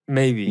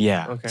 maybe.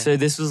 Yeah. Okay. So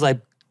this was like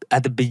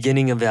at the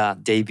beginning of our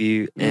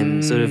debut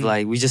and sort of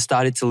like we just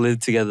started to live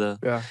together.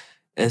 Yeah.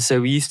 And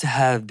so we used to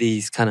have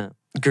these kind of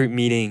group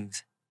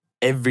meetings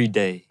every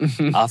day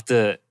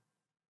after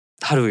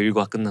하루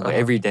일과 끝나고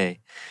every day.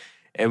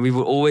 And we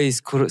would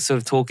always sort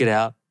of talk it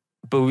out.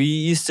 But we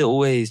used to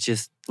always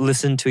just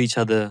listen to each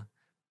other.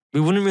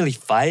 We wouldn't really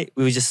fight.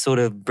 We would just sort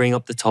of bring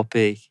up the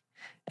topic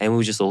and we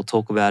would just all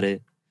talk about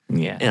it.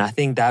 Yeah. And I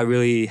think that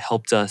really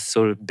helped us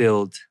sort of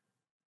build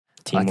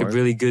like a Teamwork.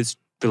 really good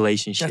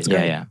relationship. That's Yeah,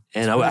 great. yeah.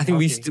 And really I think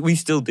healthy. we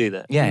still do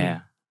that. Yeah, yeah.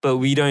 But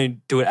we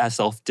don't do it as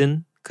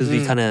often because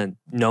we kind of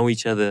know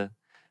each other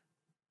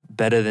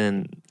better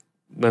than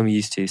when we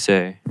used to.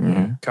 So,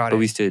 Got but it.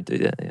 we still do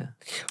that, yeah.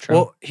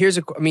 Well,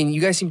 I mean,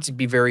 you guys seem to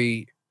be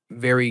very,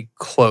 very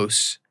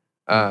close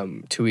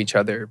to each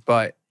other.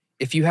 But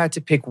if you had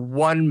to pick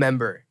one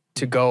member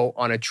to go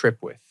on a trip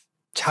with,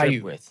 Trip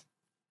차유, with.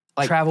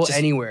 travel just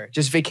anywhere,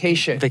 just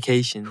vacation,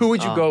 vacation. who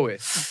would you go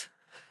with?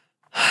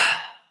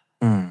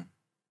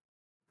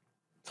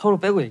 서로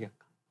빼고 얘기할까?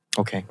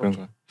 Okay. 그런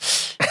거.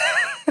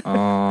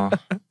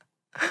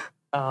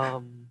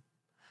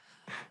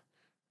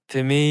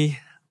 For me,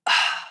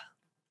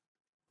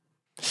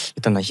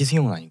 일단 나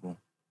희승형은 아니고.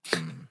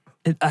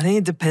 I think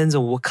it depends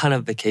on what kind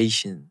of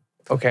vacation.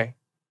 Okay.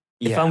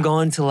 If I'm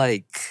going to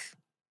like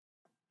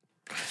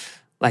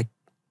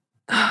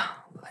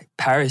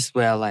Paris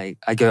where like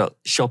I go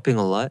shopping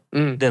a lot,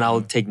 then I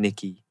would take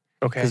Nikki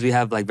Okay. because we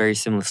have like very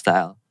similar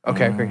style.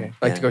 Okay. Okay.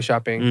 Like to Yeah. go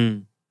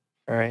shopping.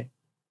 All right.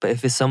 But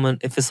if it's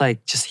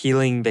like just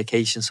healing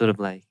vacation, sort of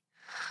like,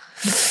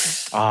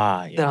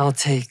 아, then I'll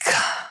take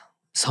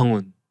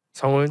Sungwon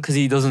Someone? because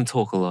he doesn't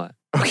talk a lot.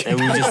 Okay. And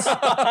we just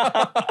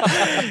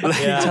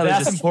let Yeah, each other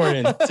that's just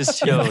important. just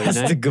chill. You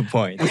That's know? a good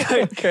point.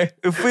 Okay.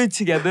 If we're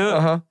together,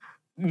 Uh-huh.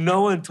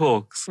 no one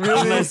talks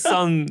unless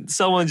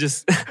someone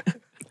just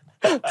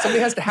Something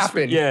has to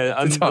happen. yeah,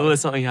 to talk.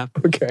 unless something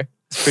happens. Okay.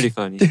 It's pretty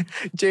funny.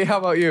 Jay, how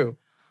about you?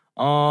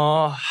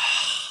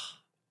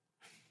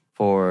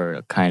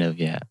 For kind of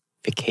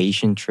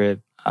vacation trip.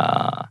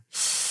 I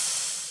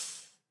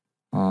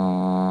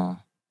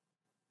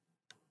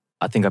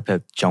think I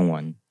picked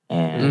Jungwon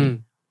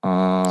and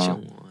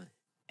Jungwon.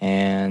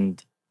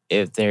 and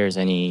if there's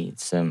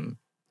some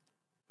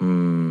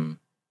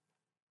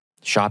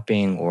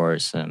shopping or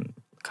some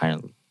kind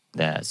of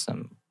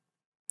some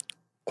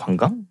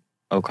관광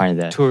Oh, kind of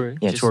that. Tour.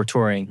 Yeah, just-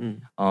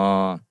 touring.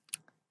 I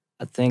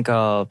think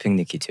pick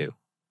Nikki too.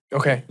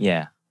 Okay.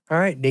 Yeah. All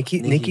right.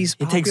 Nikki's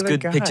He takes popular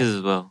good guy. pictures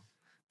as well.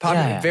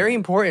 Popular, Yeah. very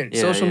important.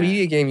 Yeah, Social yeah.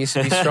 media game used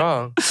to be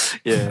strong.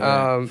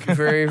 Yeah.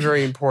 Very,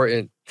 very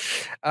important.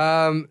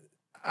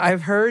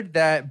 I've heard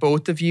that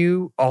both of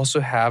you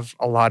also have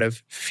a lot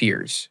of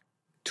fears.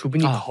 두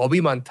분이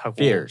겁이 많다고.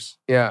 Fears.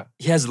 Yeah.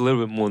 He has a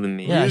little bit more than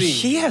me. Yeah, Really?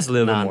 he has a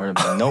little bit more.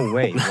 But no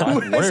way.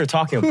 What are you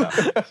talking about?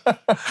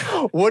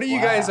 What are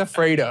you guys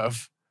afraid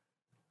of?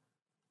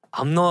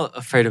 I'm not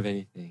afraid of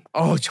anything.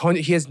 Oh,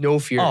 he has no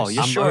fears. Oh,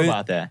 you're I'm sure only-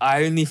 about that?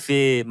 I only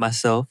fear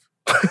myself.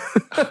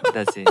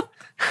 That's it.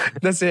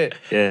 That's it.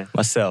 Yeah.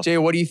 Myself. Jay,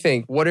 what do you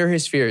think? What are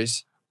his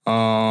fears?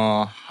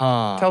 Tell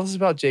us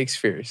about Jake's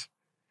fears.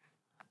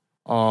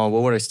 What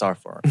would I start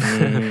for?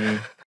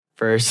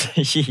 First,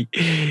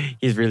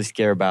 he's really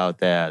scared about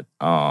that.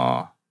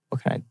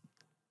 What can I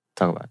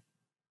talk about?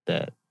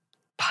 That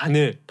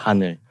바늘.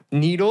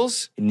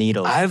 Needles?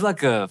 Needles. I have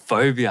like a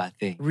phobia, I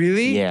think.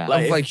 Really? Yeah.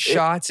 Of like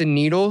shots and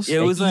needles? It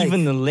was like-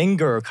 even the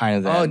linger kind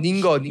of that. Oh,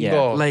 닝거. Yeah.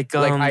 Like,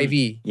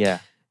 IV. Yeah.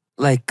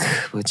 like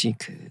뭐지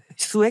그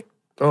수액?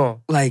 Oh.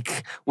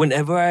 Like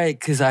whenever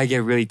cause I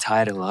get really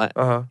tired a lot,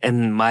 Uh-huh.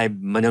 and my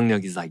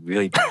면역력 is like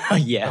really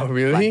bad, Yeah. Oh,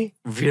 really?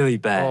 really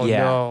bad. Oh,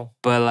 Yeah. no.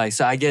 But like,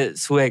 so I get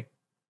수액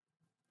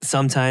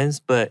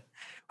sometimes, but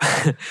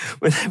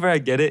whenever I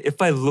get it,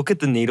 if I look at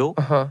the needle,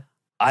 Uh-huh.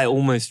 I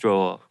almost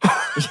throw up.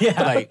 Yeah.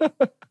 Like,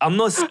 I'm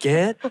not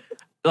scared.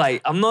 Like,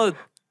 I'm not.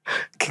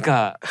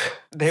 그러니까,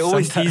 they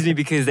always tease me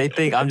because they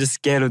think I'm just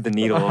scared of the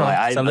needle. Like,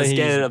 I'm Sometimes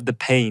scared he's- of the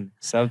pain.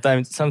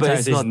 Sometimes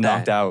it's he's not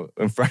knocked that. out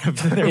in front of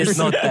the It's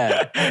not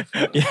that.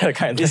 Yeah,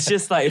 kind of. It's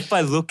just like if I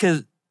look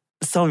at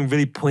something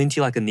really pointy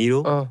like a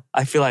needle,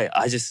 I feel like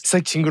I just It's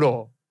like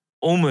징그러워.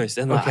 almost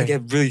and like I Okay.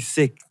 get really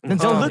sick. Then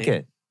don't look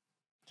at.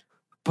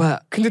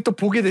 But 근데 또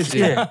보게 되지.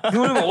 yeah,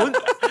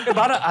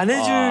 말을 안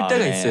해줄 때가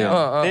man.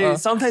 있어요. They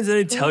sometimes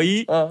they tell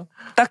you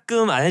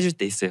따끔 안 해줄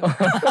때 있어요.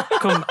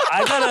 그럼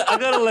I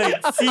gotta like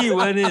see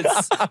when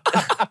it's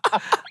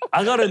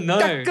I gotta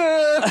know.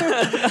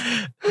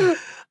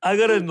 I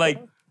gotta like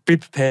be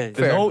prepared.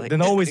 Fair.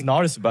 Then always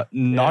notice to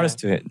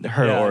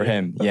her Yeah, or yeah.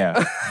 him.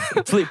 Yeah.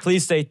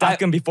 please say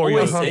따끔 before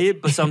you always say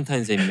it, but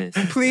sometimes they miss.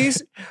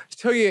 Please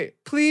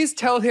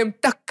tell him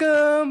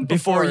따끔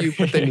before you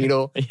put the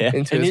needle Yeah.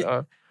 into And his it-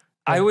 arm.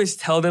 I always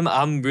tell them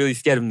I'm really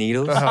scared of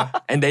needles,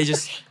 and they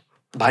just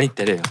많이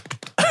때려요.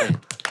 네.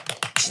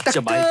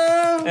 진짜 많이.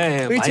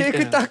 네, 우리 많이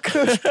제이크 때려요.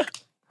 따끔.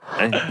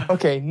 네.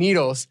 Okay,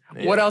 needles.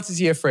 Yeah. What else is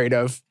he afraid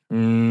of?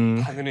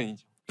 하늘은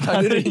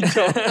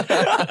이죠.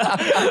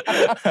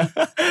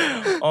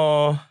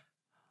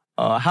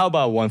 How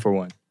about one for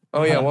one?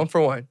 Oh yeah, one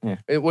for one. Yeah.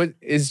 What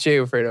is Jay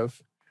afraid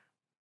of?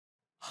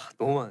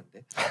 너무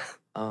많은데.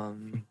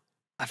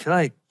 I feel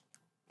like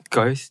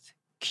ghost,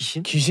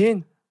 귀신.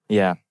 귀신?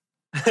 Yeah.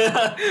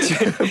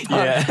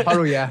 Yeah.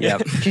 바로 yeah. Yeah.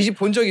 귀신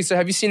본 적 있어?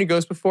 Have you seen a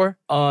ghost before?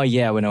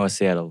 Yeah, when I was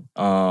Seattle.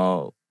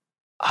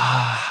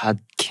 I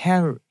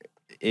can't,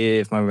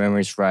 if my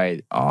memory is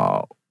right.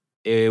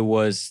 It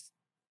was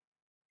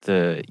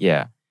the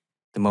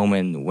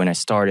moment when I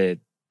started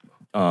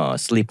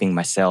sleeping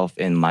myself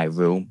in my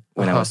room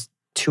when I was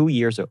 2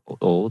 years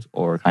old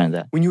or kind of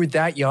that. When you were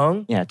that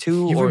young? Yeah,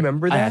 2. You or,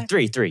 remember that?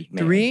 3,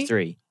 maybe. Three?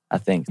 3, I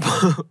think.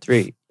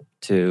 3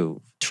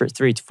 to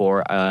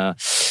 4.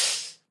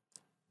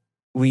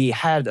 We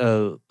had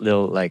a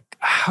little like,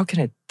 how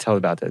can I tell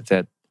about that?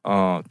 That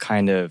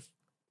kind of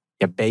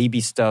baby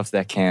stuff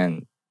that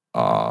can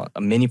a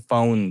mini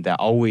phone that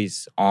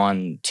always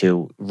on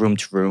to room.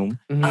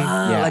 Mhm.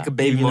 Yeah. Like a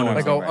baby You know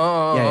what monitor.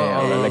 I'm Like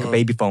saying, a like a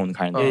baby phone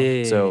kind of. Yeah,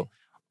 yeah, yeah. So,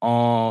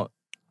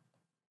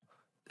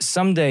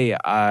 someday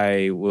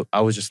I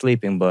was just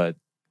sleeping, but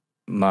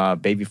my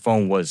baby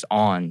phone was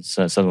on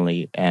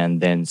suddenly,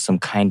 and then some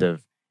kind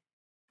of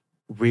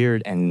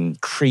weird and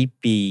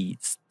creepy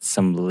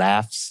some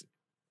laughs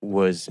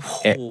was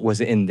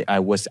I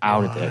was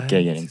out of the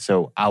getting.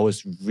 So I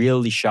was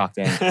really shocked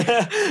and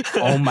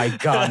oh my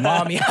god,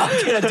 mommy, how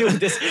can I do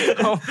this?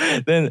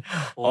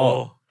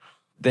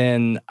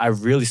 Then I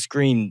really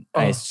screamed.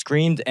 I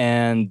screamed,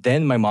 and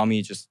then my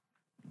mommy just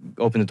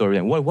opened the door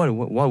and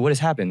what is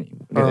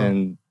happening?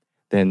 And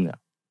then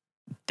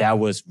that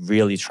was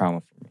really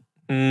trauma for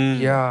me.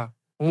 Yeah.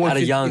 Well, At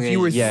a young if you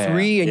were age.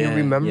 3 and you Yeah.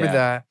 remember Yeah.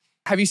 that.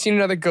 Have you seen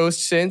another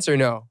ghost since or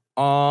no?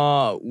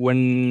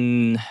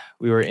 When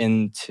we were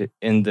in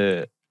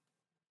the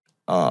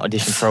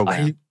audition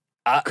program.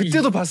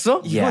 그때도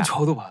봤어? Yeah. 이건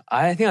저도 봐.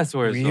 I think I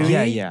saw it as well.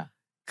 Yeah, yeah.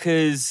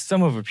 Cause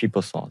Some of the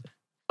people saw it.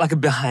 like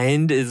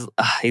behind is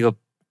이거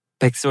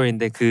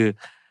backstory인데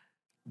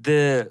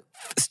the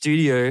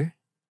studio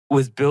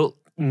was built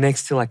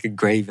next to like a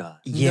graveyard.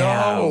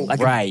 Yeah, No. Like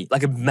right.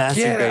 Like a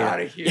massive Get graveyard.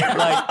 out of here.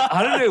 Like I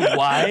don't know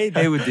why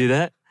they would do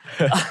that.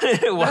 I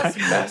don't know why. That's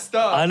messed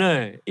up. I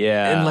know.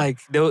 Yeah. And like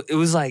it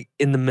was like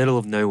in the middle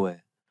of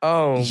nowhere.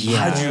 Oh,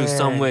 Yeah. Paju man.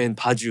 somewhere in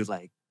Paju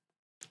like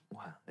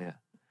wow, yeah.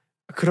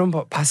 그럼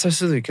봤을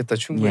수도 있겠다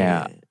충분히.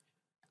 Yeah.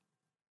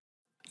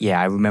 yeah,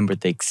 I remember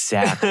the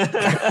exact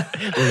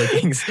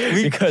lickings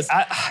because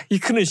he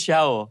couldn't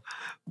shower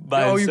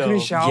by Oh, you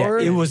couldn't himself. shower?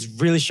 yeah, it was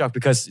really shocked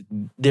because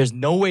there's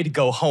no way to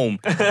go home.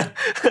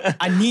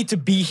 I need to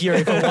be here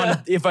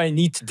if I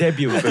need to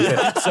debut.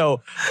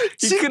 So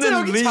He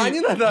couldn't leave.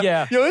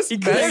 yeah,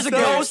 there's a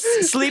ghost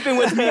sleeping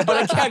with me, but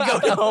I can't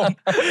go home.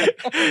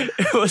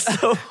 It was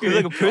so It was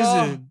like a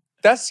prison.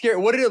 That's scary.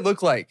 What did it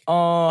look like?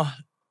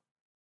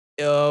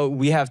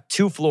 We have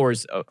 2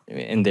 floors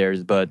in there,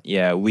 but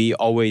yeah, we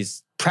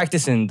always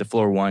practice in the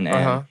floor 1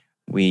 and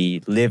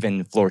we live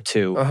in floor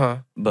 2.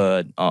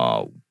 But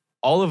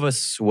all of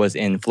us was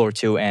in floor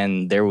 2,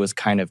 and there was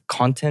kind of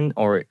content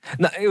or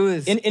No, it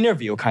was. an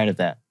interview kind of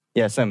that.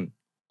 Yeah,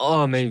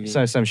 Maybe.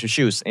 some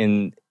shoes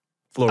in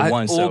floor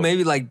 1. Or So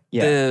maybe like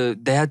yeah.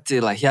 they had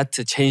to he had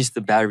to change the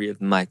battery of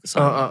the mic or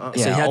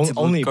something. So he yeah, had to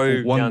only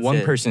go one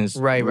downstairs. person's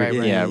Right.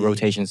 yeah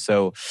rotation.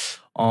 So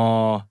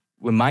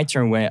when my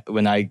turn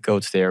when I go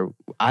to there,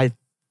 I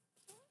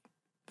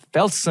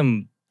felt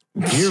some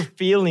weird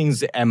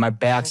feelings at my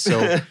back.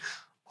 So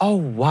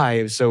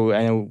why? So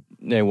I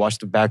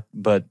watched the back,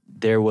 but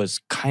there was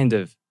kind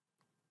of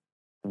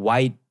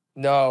white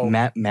No.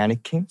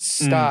 mannequin.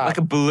 Stop. Like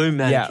a balloon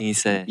mannequin, Yeah. he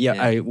said.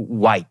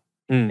 White.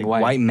 Like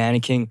White. white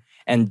mannequin,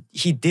 and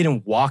he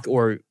didn't walk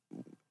or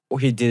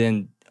he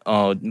didn't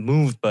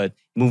move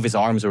his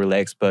arms or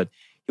legs, but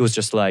he was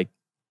just like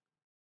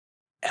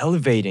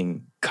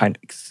elevating, kind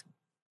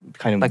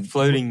of Like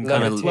floating,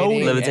 kind of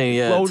Levitating.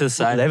 levitating, to the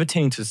side.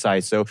 levitating to the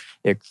side. So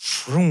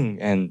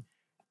and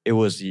it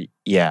was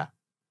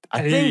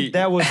I think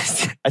that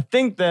was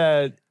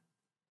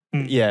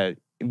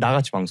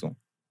나같이 방송.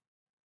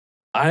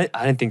 I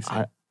didn't think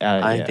so.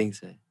 I didn't think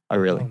so. I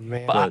really. Oh,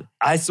 man. But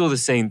I saw the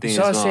same thing You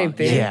saw as the well. same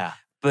thing? Yeah.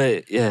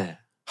 But yeah.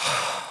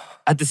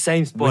 At the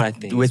same spot, I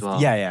think, with as well.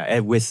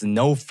 and with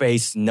no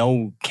face,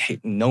 no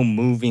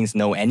movings,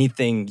 no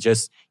anything,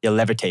 just you're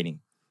levitating.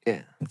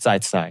 Yeah.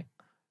 Side to side.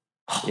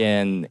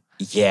 And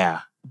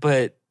yeah.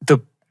 But the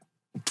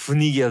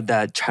분위기 of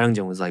that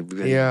촬영장 was like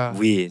really Yeah.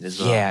 weird as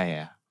well.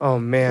 Yeah. Oh,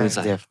 man. It was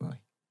like- Definitely.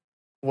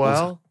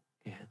 Well,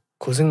 Yeah.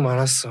 고생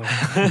많았어.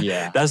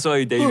 Yeah. That's why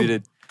you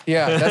debuted.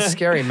 Yeah, that's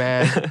scary,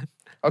 man.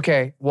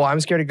 Okay, well, I'm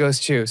scared of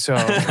ghosts too. So,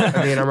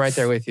 I mean, I'm right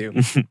there with you.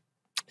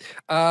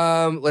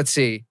 Let's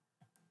see.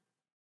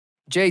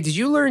 Jay, did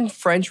you learn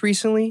French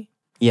recently?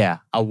 Yeah.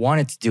 I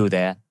wanted to do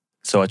that.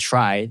 So I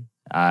tried.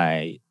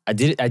 I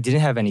didn't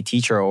have any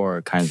teacher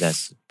or kind of that,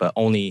 but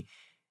only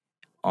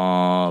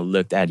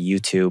looked at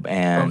YouTube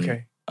and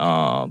Okay.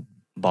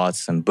 bought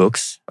some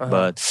books. Uh-huh.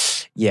 But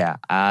yeah,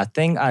 I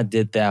think I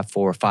did that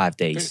for 5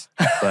 days.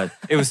 But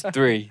It was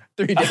 3.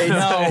 3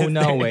 days.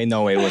 no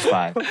way, it was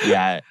 5.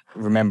 Yeah, I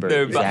remember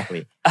No, but-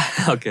 exactly.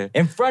 Okay.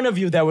 In front of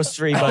you, there was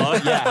 3,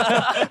 but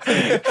yeah,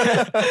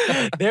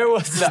 there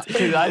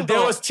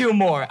was 2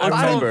 more. I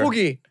remember.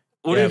 포기.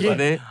 오래 but-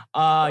 하네.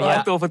 Yeah,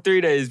 I thought for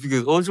 3 days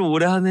because 좀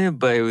오래 하네,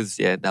 but it was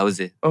that was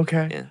it.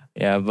 Okay.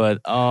 yeah, but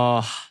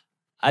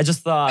I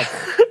just thought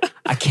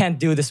I can't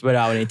do this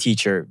without any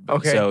teacher.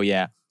 Okay. So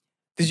yeah,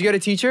 Did you get a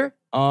teacher?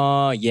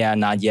 yeah,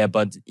 not yet,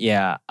 but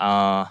yeah,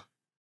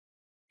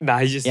 Nah,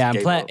 he just yeah,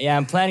 gave up.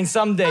 I'm planning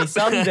someday.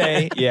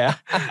 Yeah,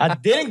 I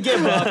didn't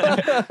give up.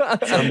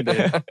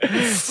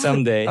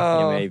 Someday,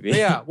 yeah, maybe.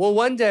 Yeah. Well,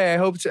 one day I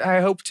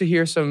hope to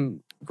hear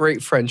some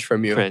great French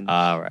from you. Friend.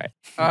 All right.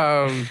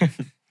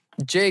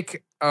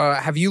 Jake,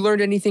 have you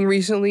learned anything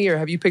recently, or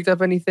have you picked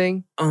up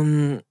anything?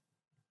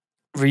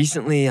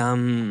 Recently,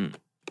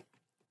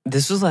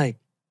 this was like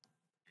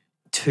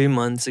 2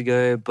 months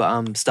ago, but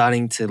I'm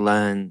starting to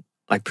learn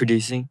like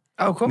producing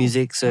Oh, cool.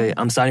 music. So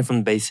I'm starting from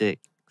the basic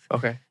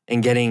Okay.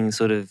 and getting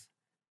sort of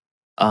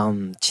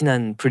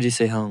친한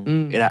producer 형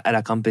at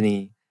a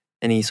company,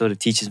 and he sort of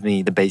teaches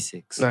me the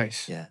basics.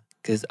 Nice. Yeah,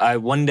 because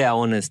one day I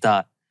want to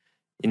start,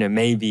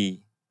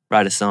 maybe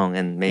write a song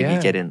and maybe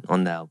Yeah. get in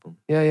on the album.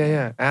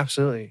 Yeah.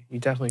 Absolutely. You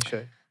definitely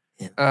should.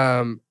 Yeah.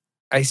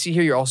 I see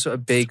here you're also a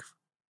big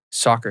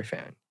soccer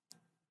fan.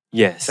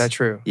 Yes. Is that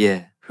true?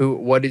 Yeah. Do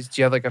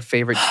you have like a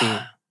favorite team?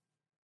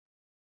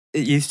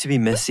 It used to be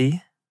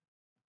Messi,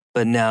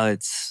 but now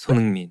it's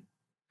손흥민.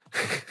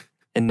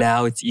 And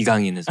now it's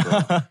이강인 as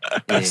well.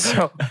 Yeah.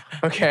 So,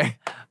 okay.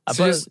 But,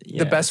 So just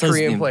the yeah, best so it's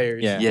Korean him.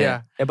 players. Yeah.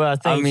 Yeah. Yeah, but I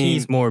think mean-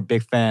 he's more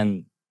big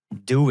fan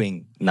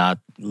doing, not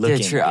looking.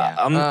 Yeah, true. Yeah.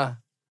 I'm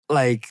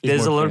like, He's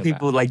there's a more lot of fan of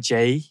people like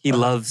Jay. He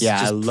loves Yeah, I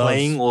just love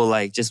playing or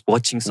like just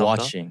watching soccer.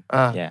 Watching.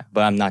 Uh, Yeah,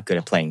 but I'm not good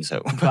at playing,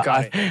 so. But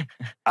Got it.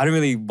 I don't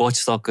really watch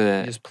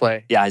soccer. Just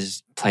play. Yeah, I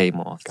just play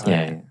more often.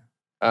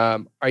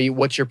 Got Yeah.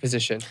 What's your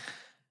position?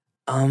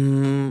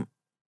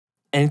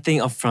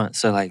 Anything up front.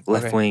 So like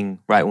left Okay. wing,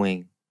 right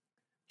wing,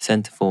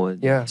 center forward,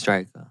 Yeah.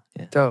 striker.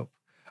 Yeah. Dope.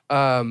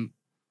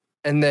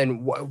 And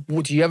then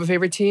do you have a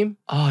favorite team?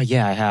 Oh,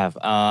 yeah, I have.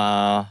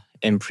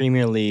 In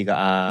Premier League,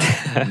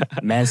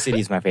 Man City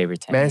is my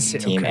favorite team. Man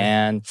City, okay.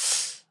 And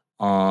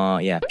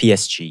yeah,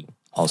 PSG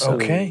also.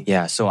 Okay.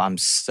 Yeah, so I'm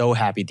so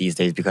happy these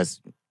days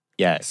because,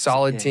 yeah,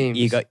 Solid Yeah. team.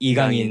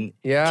 이강인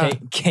Yeah.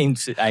 came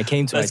to my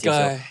Let's team.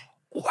 go.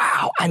 So,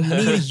 wow, I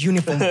need a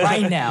uniform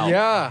right now.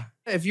 Yeah.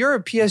 If you're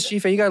a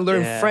PSG fan, you gotta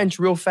learn French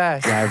real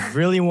fast. Yeah, I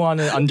really want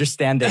to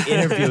understand the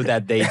interview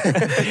that they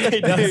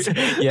do.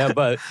 Yeah,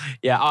 but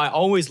I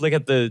always look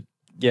at the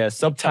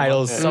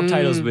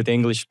subtitles with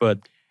English, but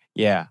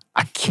yeah,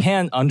 I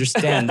can't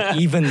understand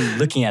even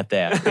looking at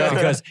that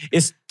because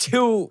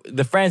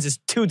the French is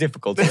too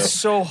difficult. It's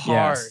so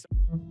hard. Yes.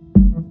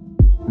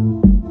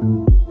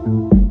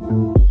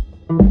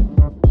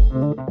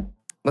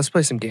 Let's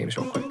play some games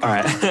real quick. All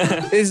right.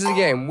 This is a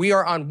game. We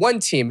are on one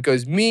team. It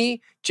goes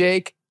me,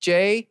 Jake,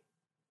 Jay,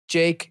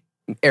 Jake,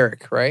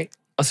 Eric, right?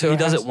 Oh, so he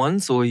does it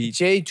once or he...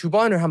 Jay 두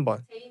번 or 한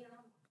번?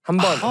 한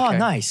번. Oh, okay.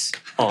 nice.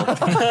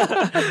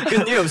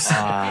 Good news.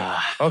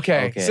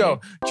 Okay, so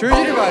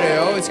줄줄이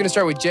말해요. It's gonna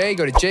start with Jay,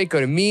 go to Jake,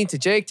 go to me, to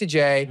Jake, to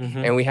Jay,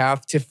 and we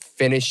have to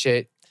finish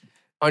it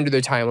under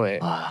the time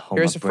limit.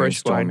 Here's the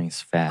first one.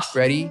 Is fast.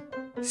 Ready,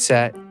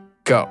 set,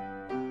 go.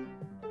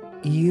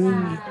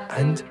 이응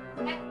and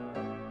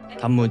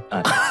단문.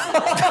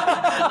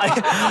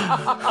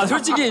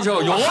 솔직히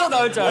저 영어로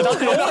나올 줄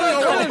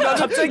알았어. 나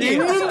갑자기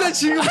읽는데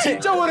지금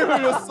진짜 오래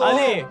걸렸어.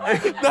 아니,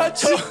 나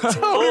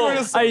진짜 오래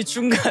걸렸어. 아니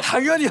중간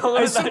당연히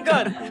영어로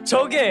순간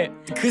저게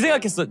그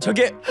생각했어.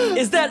 저게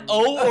is that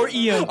O or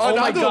이응? Oh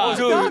my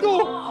god.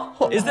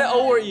 나도. Is that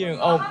O or 이응?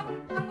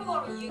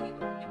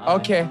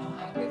 오케이.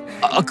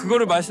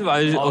 그거를 말씀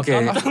안 해주세요. 오케이.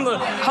 Is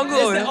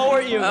한국어요? that O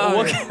or 이응?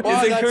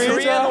 Is it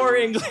Korean or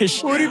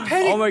English? 우리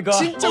팬이 Oh my god.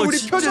 진짜 우리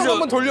표정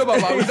한번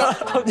돌려봐봐.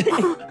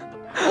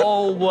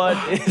 Oh, what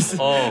is?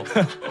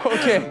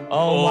 오케이.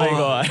 Oh my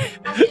god.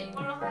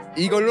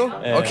 이걸로?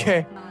 네.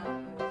 오케이.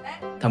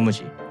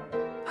 단무지.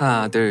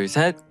 하나, 둘,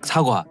 셋.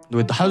 사과.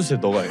 왜 하나 둘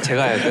너가 해?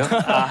 제가 해야 돼요?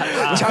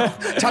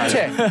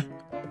 잡채.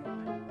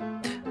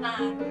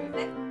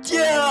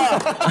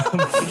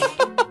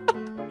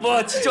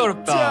 와, 진짜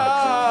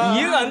어렵다.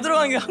 이해가 안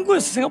들어가는 게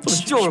한국에서 생각보다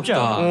진짜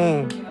어렵다.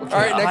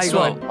 Alright, next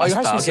one. 이거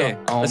할 수 있어. 오케이.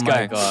 Oh Let's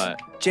my go. god.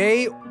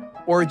 J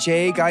or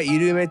J가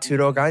이름에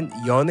들어간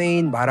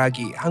연예인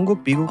말하기.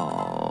 한국, 미국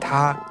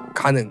다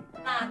가능.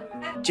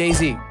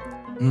 Jay-Z.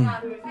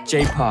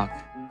 J-Park.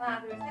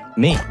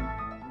 Me.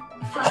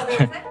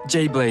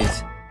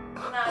 J-Blaze.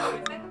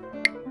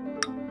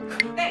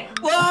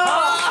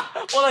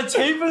 와, 나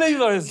J Blaze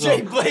말했어.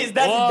 J Blaze,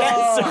 that's a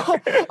dancer.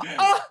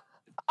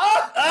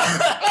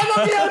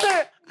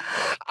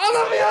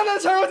 나 미안해.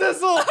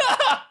 잘못했어.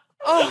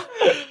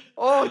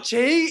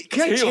 J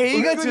그냥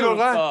J가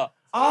들어간.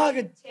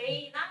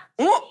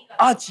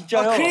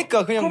 진짜요?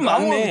 그러니까 그냥 그럼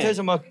아무거나 맞네.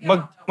 밑에서 막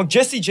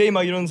제시 제이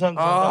막 이런 사람.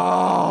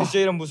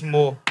 제이랑 무슨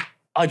뭐.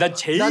 나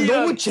J. 난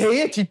너무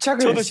J에 집착을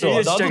저도 했어.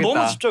 제이에 나도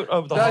너무 집착.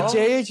 나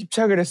J에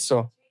집착을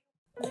했어.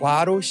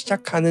 과로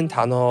시작하는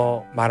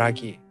단어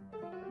말하기.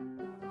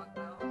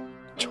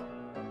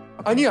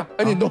 아니야,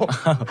 아니 너.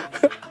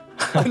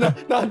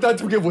 나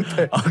두 개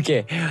못해.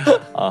 오케이.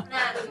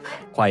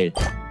 과일.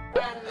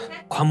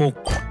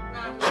 과목.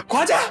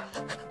 과자.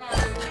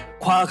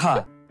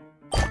 과가.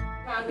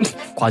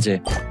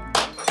 과제.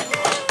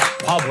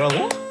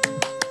 뭐라고?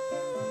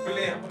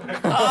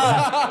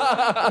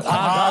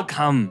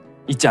 과감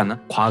있지 않아?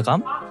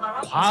 과감?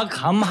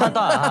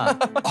 과감하다.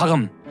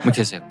 과감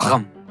이렇게 했어요.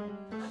 과감.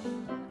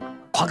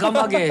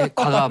 과감하게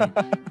과감.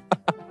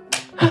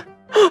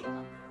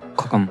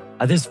 과감.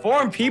 There's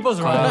foreign peoples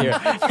around here.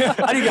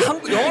 아니 이게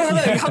영어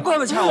하면 한국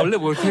하면 잘 원래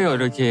못해요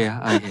이렇게.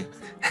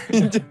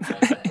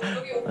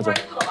 맞아.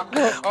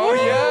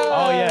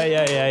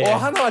 야.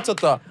 하나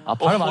맞췄다.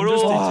 발음 안 좋을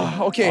수도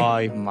있지.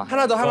 오케이. 임마.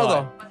 하나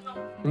더.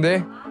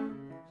 네.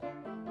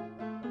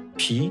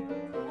 비?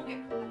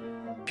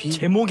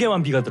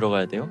 제목에만 비가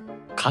들어가야 돼요?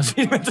 가수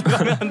이름에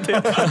들어가면 안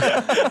돼요.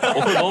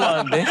 그거 너무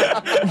많은데?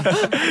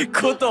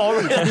 그것도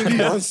어려워.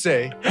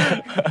 비욘세.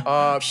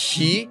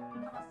 비.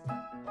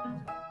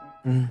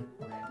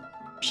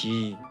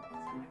 비.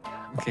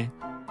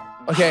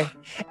 오케이.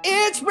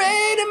 It's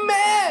raining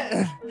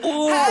man.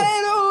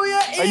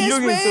 Hallelujah. It's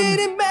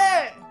raining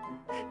man.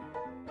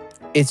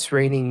 It's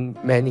raining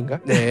man인가?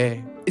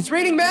 네. It's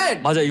raining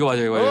man. 맞아 이거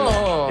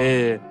맞아요.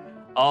 예.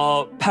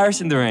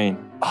 Paris in the rain.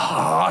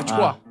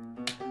 좋아.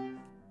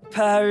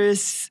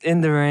 Paris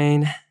in the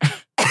rain.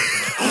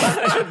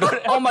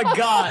 Oh my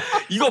god.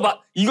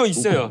 이거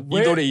있어요.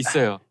 이 노래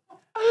있어요.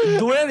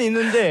 노래는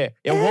있는데,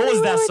 what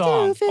was that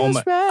song?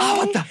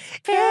 맞다.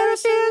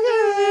 Paris in the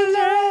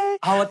rain.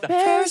 맞다.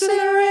 Paris in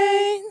the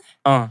rain.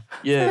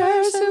 예.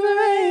 Paris in the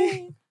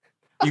rain.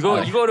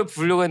 이거를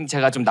부르려고 했는데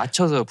제가 좀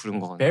낮춰서 부른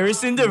거거든요.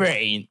 Paris in the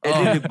rain.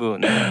 애드리브.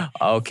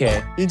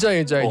 오케이. 인정.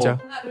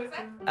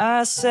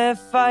 I set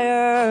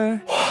fire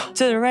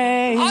to the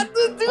rain.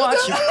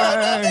 Watch it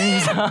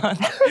burn.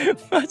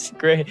 That's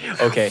great.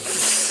 Okay.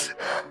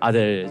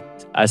 아들,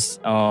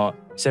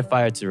 set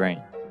fire to the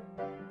rain.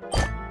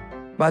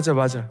 맞아.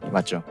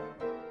 맞죠?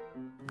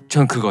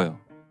 전 그거요.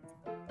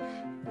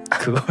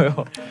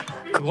 그거요.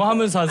 그거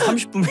하면서 한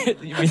 30분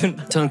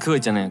미는. 저는 그거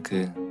있잖아요.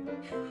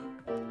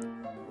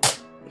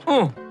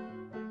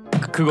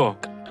 그거.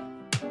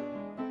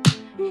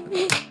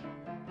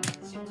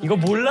 이거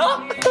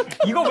몰라?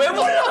 이거 왜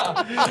몰라?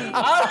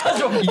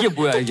 알아줘. 이게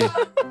뭐야 이게?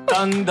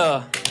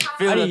 Thunder,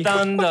 Feel the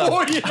thunder.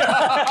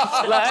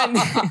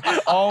 Lightning.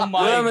 Oh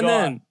my god.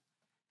 왜냐면은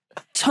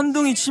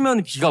천둥이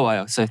치면 비가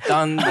와요. So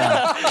thunder.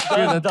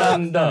 Feel the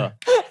thunder.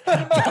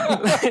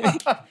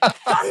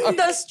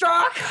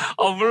 Thunderstruck.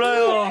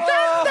 몰라요.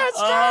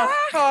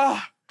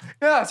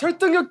 야,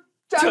 설득력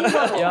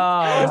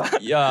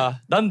짱이다.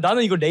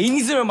 나는 이거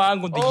레이니즘을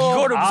말한 건데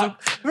이거를 무슨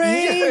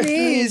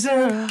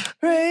Rainism,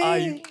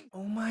 rain.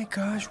 Oh my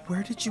gosh,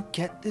 where did you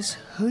get this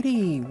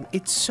hoodie?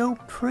 It's so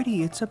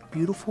pretty. It's a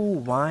beautiful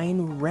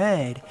wine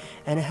red,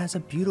 and it has a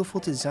beautiful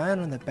design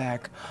on the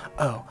back.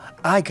 Oh,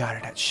 I got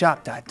it at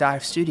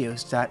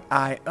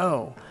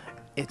shop.divestudios.io.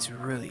 It's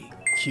really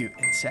cute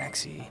and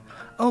sexy.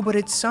 Oh, but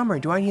it's summer.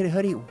 Do I need a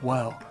hoodie?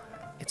 Well,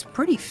 it's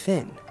pretty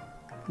thin.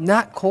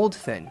 Not cold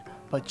thin,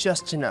 but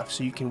just enough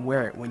so you can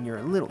wear it when you're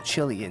a little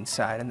chilly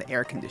inside and the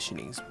air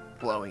conditioning's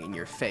blowing in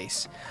your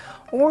face.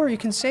 Or you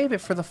can save it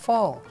for the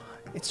fall.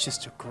 It's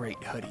just a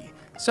great hoodie.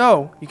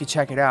 So you can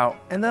check it out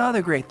and the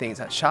other great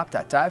things at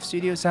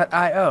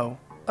shop.divestudios.io.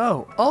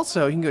 Oh,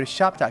 also you can go to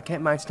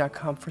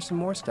shop.getminds.com for some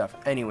more stuff.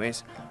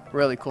 Anyways,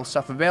 really cool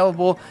stuff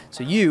available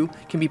so you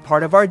can be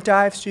part of our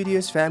Dive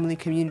Studios family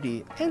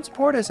community and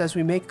support us as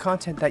we make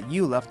content that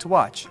you love to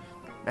watch.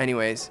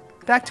 Anyways,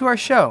 back to our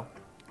show.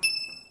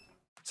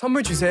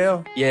 선물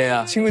주세요.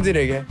 Yeah.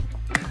 친구들에게.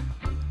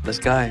 Let's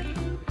go.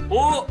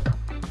 오!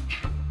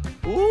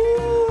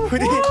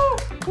 후디.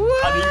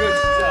 아니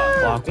이거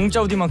진짜 와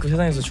공짜 후디만큼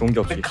세상에서 좋은 게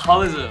없어.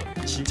 가면서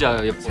진짜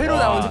예뻐. 새로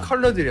나온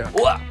컬러들이야.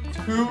 우와!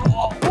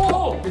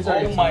 Oh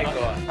my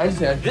god.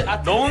 앉으세요.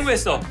 너무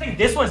궁금했어.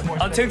 This one's more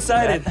I'm too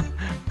excited.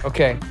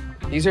 Okay,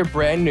 these are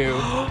brand new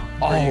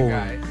for you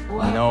guys.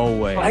 No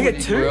way. I get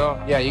two?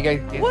 Yeah, you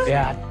guys.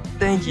 Yeah.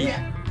 Thank you.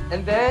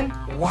 And then,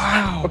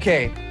 wow.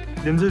 Okay,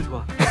 냄새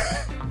좋아.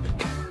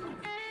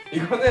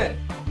 이거는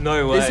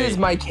No way. this is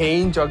my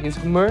개인적인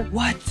선물.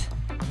 What?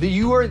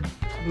 You are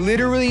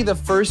literally the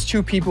first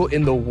two people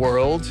in the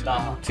world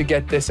to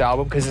get this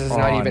album because this is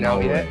not even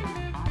out yet.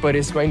 But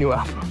it's my new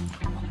album.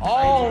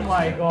 Oh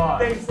my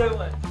god. Thanks so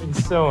much.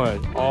 Thanks so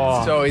much.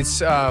 Oh. So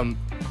it's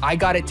I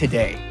got it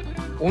today.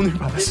 오늘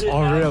받았어.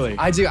 Oh really?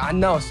 아직 안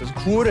나왔어.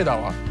 9월에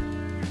나와.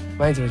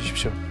 많이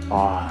들어주십시오.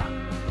 와.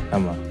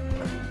 잠깐만.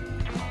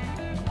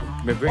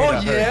 Oh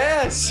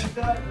yes.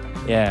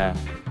 Yeah.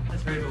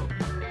 That's very cool.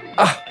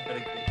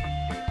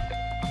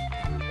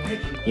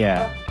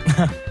 Yeah.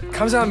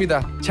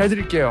 감사합니다. 잘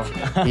드릴게요.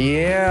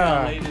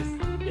 Yeah.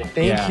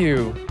 Thank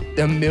you.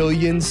 The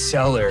million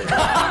seller.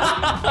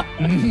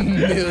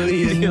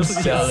 million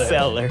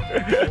seller.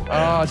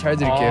 아, 잘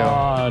드릴게요.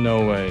 Ah,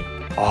 no way.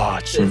 아,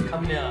 진짜.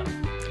 Coming out.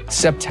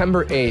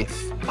 September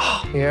 8th.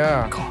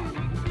 Yeah.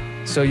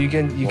 So you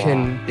can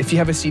if you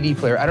have a CD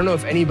player. I don't know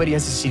if anybody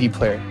has a CD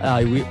player.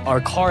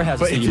 Our car has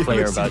a But if CD you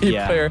player, have a but CD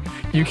yeah. player,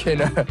 you can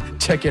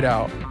check it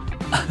out.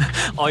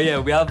 Oh yeah,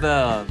 we have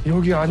the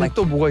여기 안에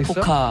또 뭐가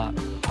있어?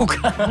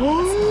 poka.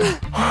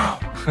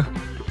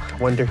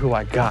 Wonder who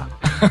I got.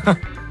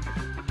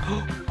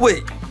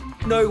 Wait,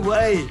 no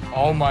way.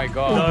 Oh my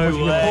god. No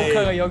way.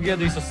 포카가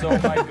여기에도 있었어. Oh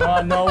my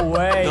god. No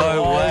way. No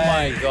oh way.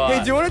 my god. Hey,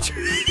 do you want to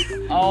try?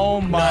 Oh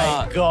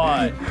my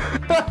god.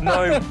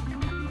 No.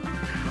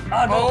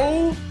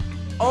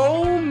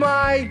 Oh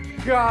my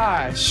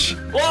gosh.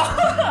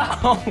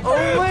 Oh my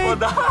gosh.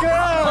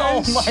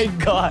 Oh my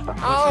god.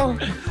 Oh,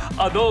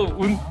 너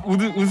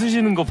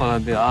웃으시는 거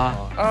봤는데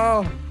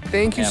oh,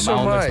 thank you Yeah, so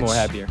my much. looks more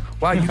happier.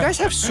 Wow, you guys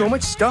have so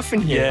much stuff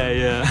in here.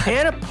 Yeah.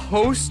 And a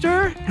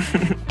poster,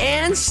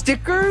 and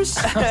stickers,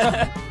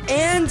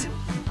 and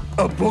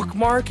a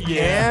bookmark,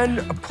 and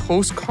a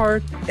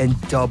postcard, and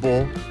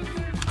double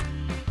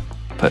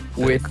But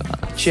with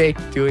Jake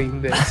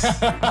doing this.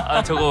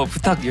 저거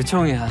부탁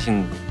요청해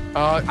하신.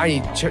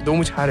 아니,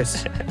 너무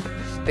잘했어.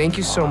 Thank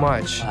you so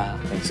much.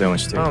 Thanks so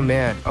much, dude. Oh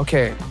man.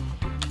 Okay.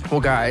 Well,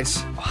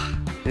 guys,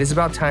 it is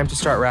about time to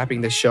start wrapping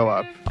this show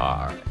up.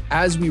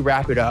 As we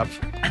wrap it up,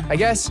 I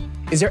guess,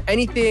 is there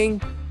anything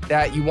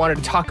that you wanted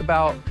to talk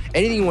about?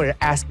 Anything you wanted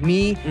to ask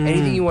me?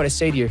 Anything you want to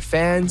say to your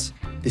fans?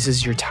 This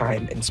is your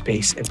time and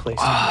space and place.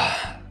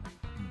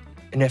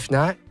 And if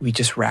not, we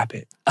just wrap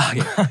it.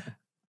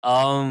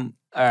 All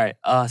right.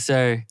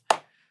 So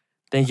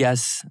thank you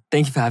guys.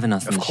 Thank you for having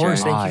us on the show. Of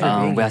course, thank you for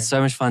being We here. had so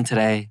much fun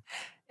today,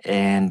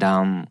 and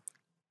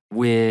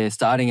we're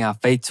starting our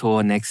Fate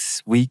tour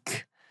next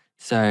week.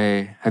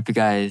 So hope you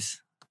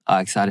guys are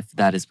excited for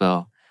that as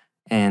well.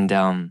 And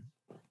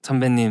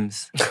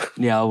선배님's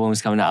new album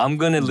is coming out. I'm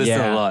gonna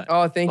listen a lot.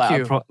 Oh, thank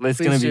you. It's Please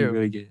gonna be do.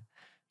 really good.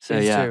 So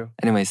Please yeah. do.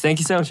 Anyways, thank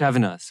you so much for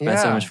having us. We had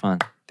so Yeah. much fun.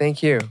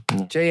 Thank you.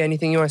 Jay,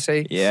 anything you want to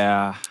say?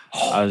 Yeah.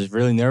 I was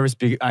really nervous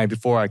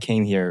before I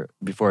came here,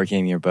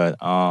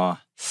 but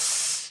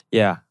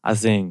yeah, I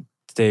think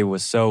today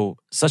was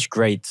such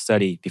great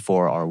study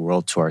before our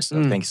world tour.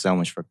 So thanks so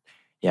much for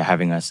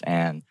having us,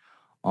 and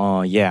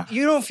yeah.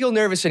 You don't feel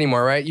nervous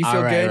anymore, right? You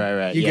feel good?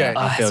 Right. You Yeah, good?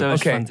 I feel so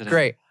much Okay, fun today.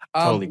 great.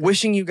 Totally good.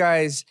 Wishing you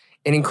guys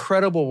an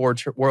incredible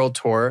world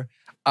tour.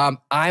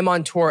 I'm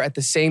on tour at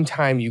the same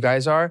time you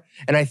guys are,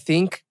 and I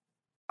think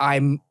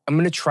I'm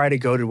gonna try to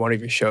go to one of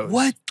your shows.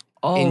 What?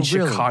 in really?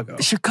 Chicago?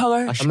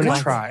 Chicago? I'm gonna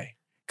try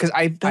because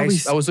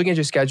I was looking at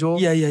your schedule.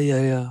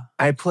 Yeah.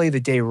 I play the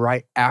day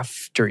right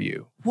after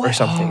you or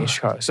something in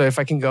Chicago. So if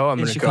I can go, I'm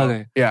gonna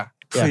go. Yeah.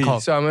 Yeah,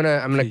 call. So I'm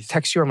gonna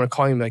text you. I'm gonna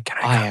call you and be like, can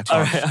I come?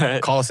 All right.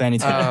 Call us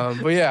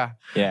anytime. But yeah.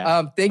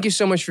 Yeah. Thank you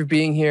so much for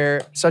being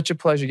here. Such a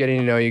pleasure getting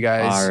to know you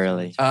guys. Oh,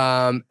 really?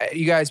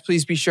 You guys,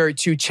 please be sure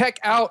to check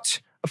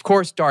out, of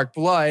course, Dark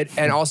Blood,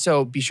 and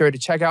also be sure to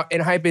check out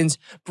Enhypen's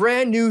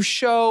brand new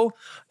show,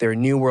 their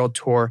New World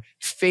Tour,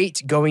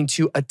 Fate, going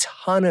to a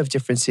ton of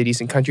different cities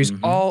and countries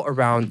all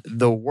around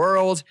the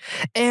world.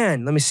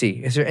 And let me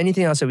see, is there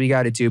anything else that we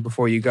got to do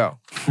before you go?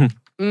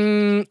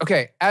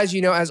 Okay, as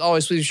you know, as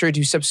always, please be sure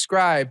to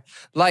subscribe,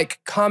 like,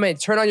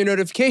 comment, turn on your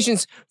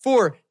notifications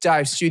for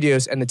Dive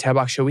Studios and the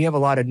Daebak Show. We have a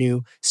lot of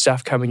new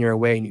stuff coming your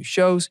way, new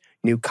shows,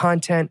 new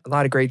content, a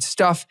lot of great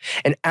stuff.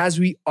 And as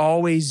we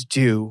always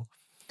do,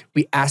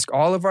 we ask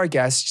all of our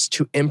guests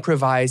to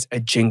improvise a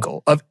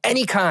jingle of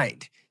any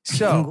kind.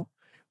 So,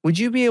 would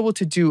you be able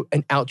to do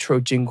an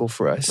outro jingle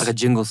for us? Like a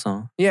jingle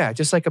song? Yeah,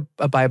 just like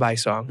a bye-bye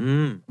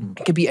song.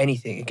 It could be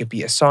anything. It could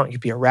be a song, it could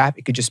be a rap,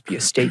 it could just be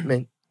a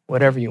statement.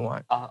 Whatever you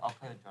want. I'll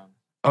play the drum.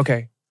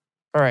 Okay.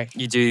 All right.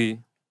 You do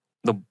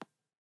the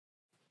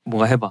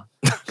뭐가 해봐.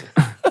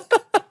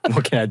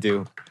 What can I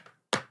do?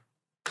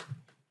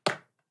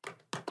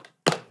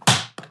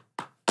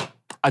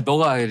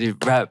 너가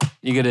rap.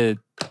 You gotta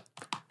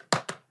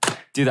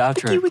do the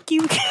outro. Wiki.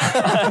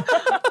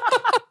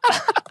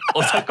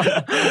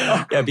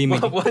 Yeah, be me.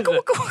 What is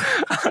it?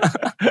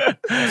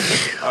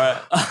 All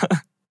right.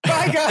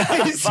 Bye,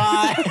 guys.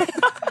 Bye.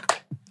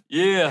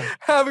 Yeah.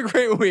 Have a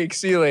great week.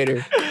 See you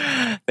later.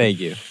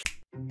 Thank you.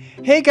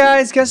 Hey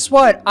guys, guess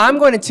what? I'm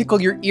going to tickle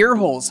your ear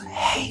holes.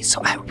 Hey,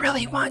 so I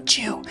really want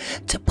you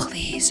to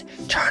please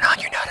turn on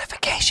your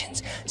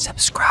notifications,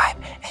 subscribe,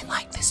 and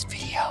like this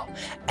video.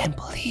 And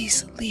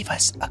please leave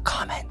us a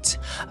comment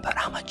about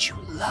how much you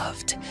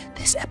loved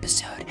this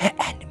episode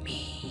and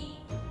me.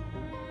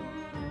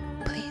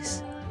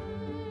 Please.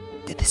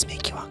 Did this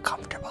make you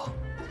uncomfortable?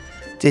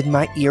 Did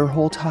my ear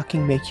hole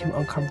talking make you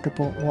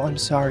uncomfortable? Well, I'm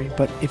sorry,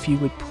 but if you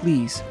would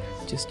please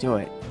just do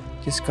it.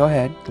 Just go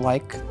ahead,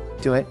 like,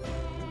 do it,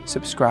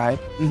 subscribe,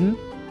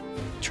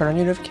 turn on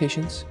your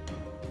notifications,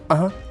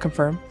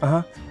 confirm,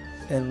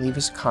 and leave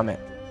us a comment.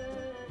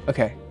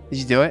 Okay, did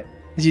you do it?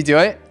 Did you do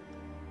it?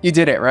 You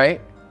did it, right?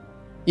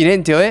 You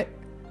didn't do it?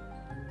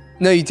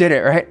 No, you did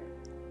it, right?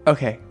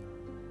 Okay,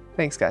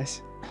 thanks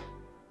guys.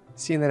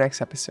 See you in the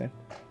next episode.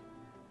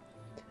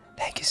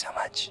 Thank you so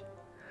much.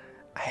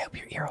 I hope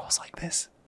your ear holes like this.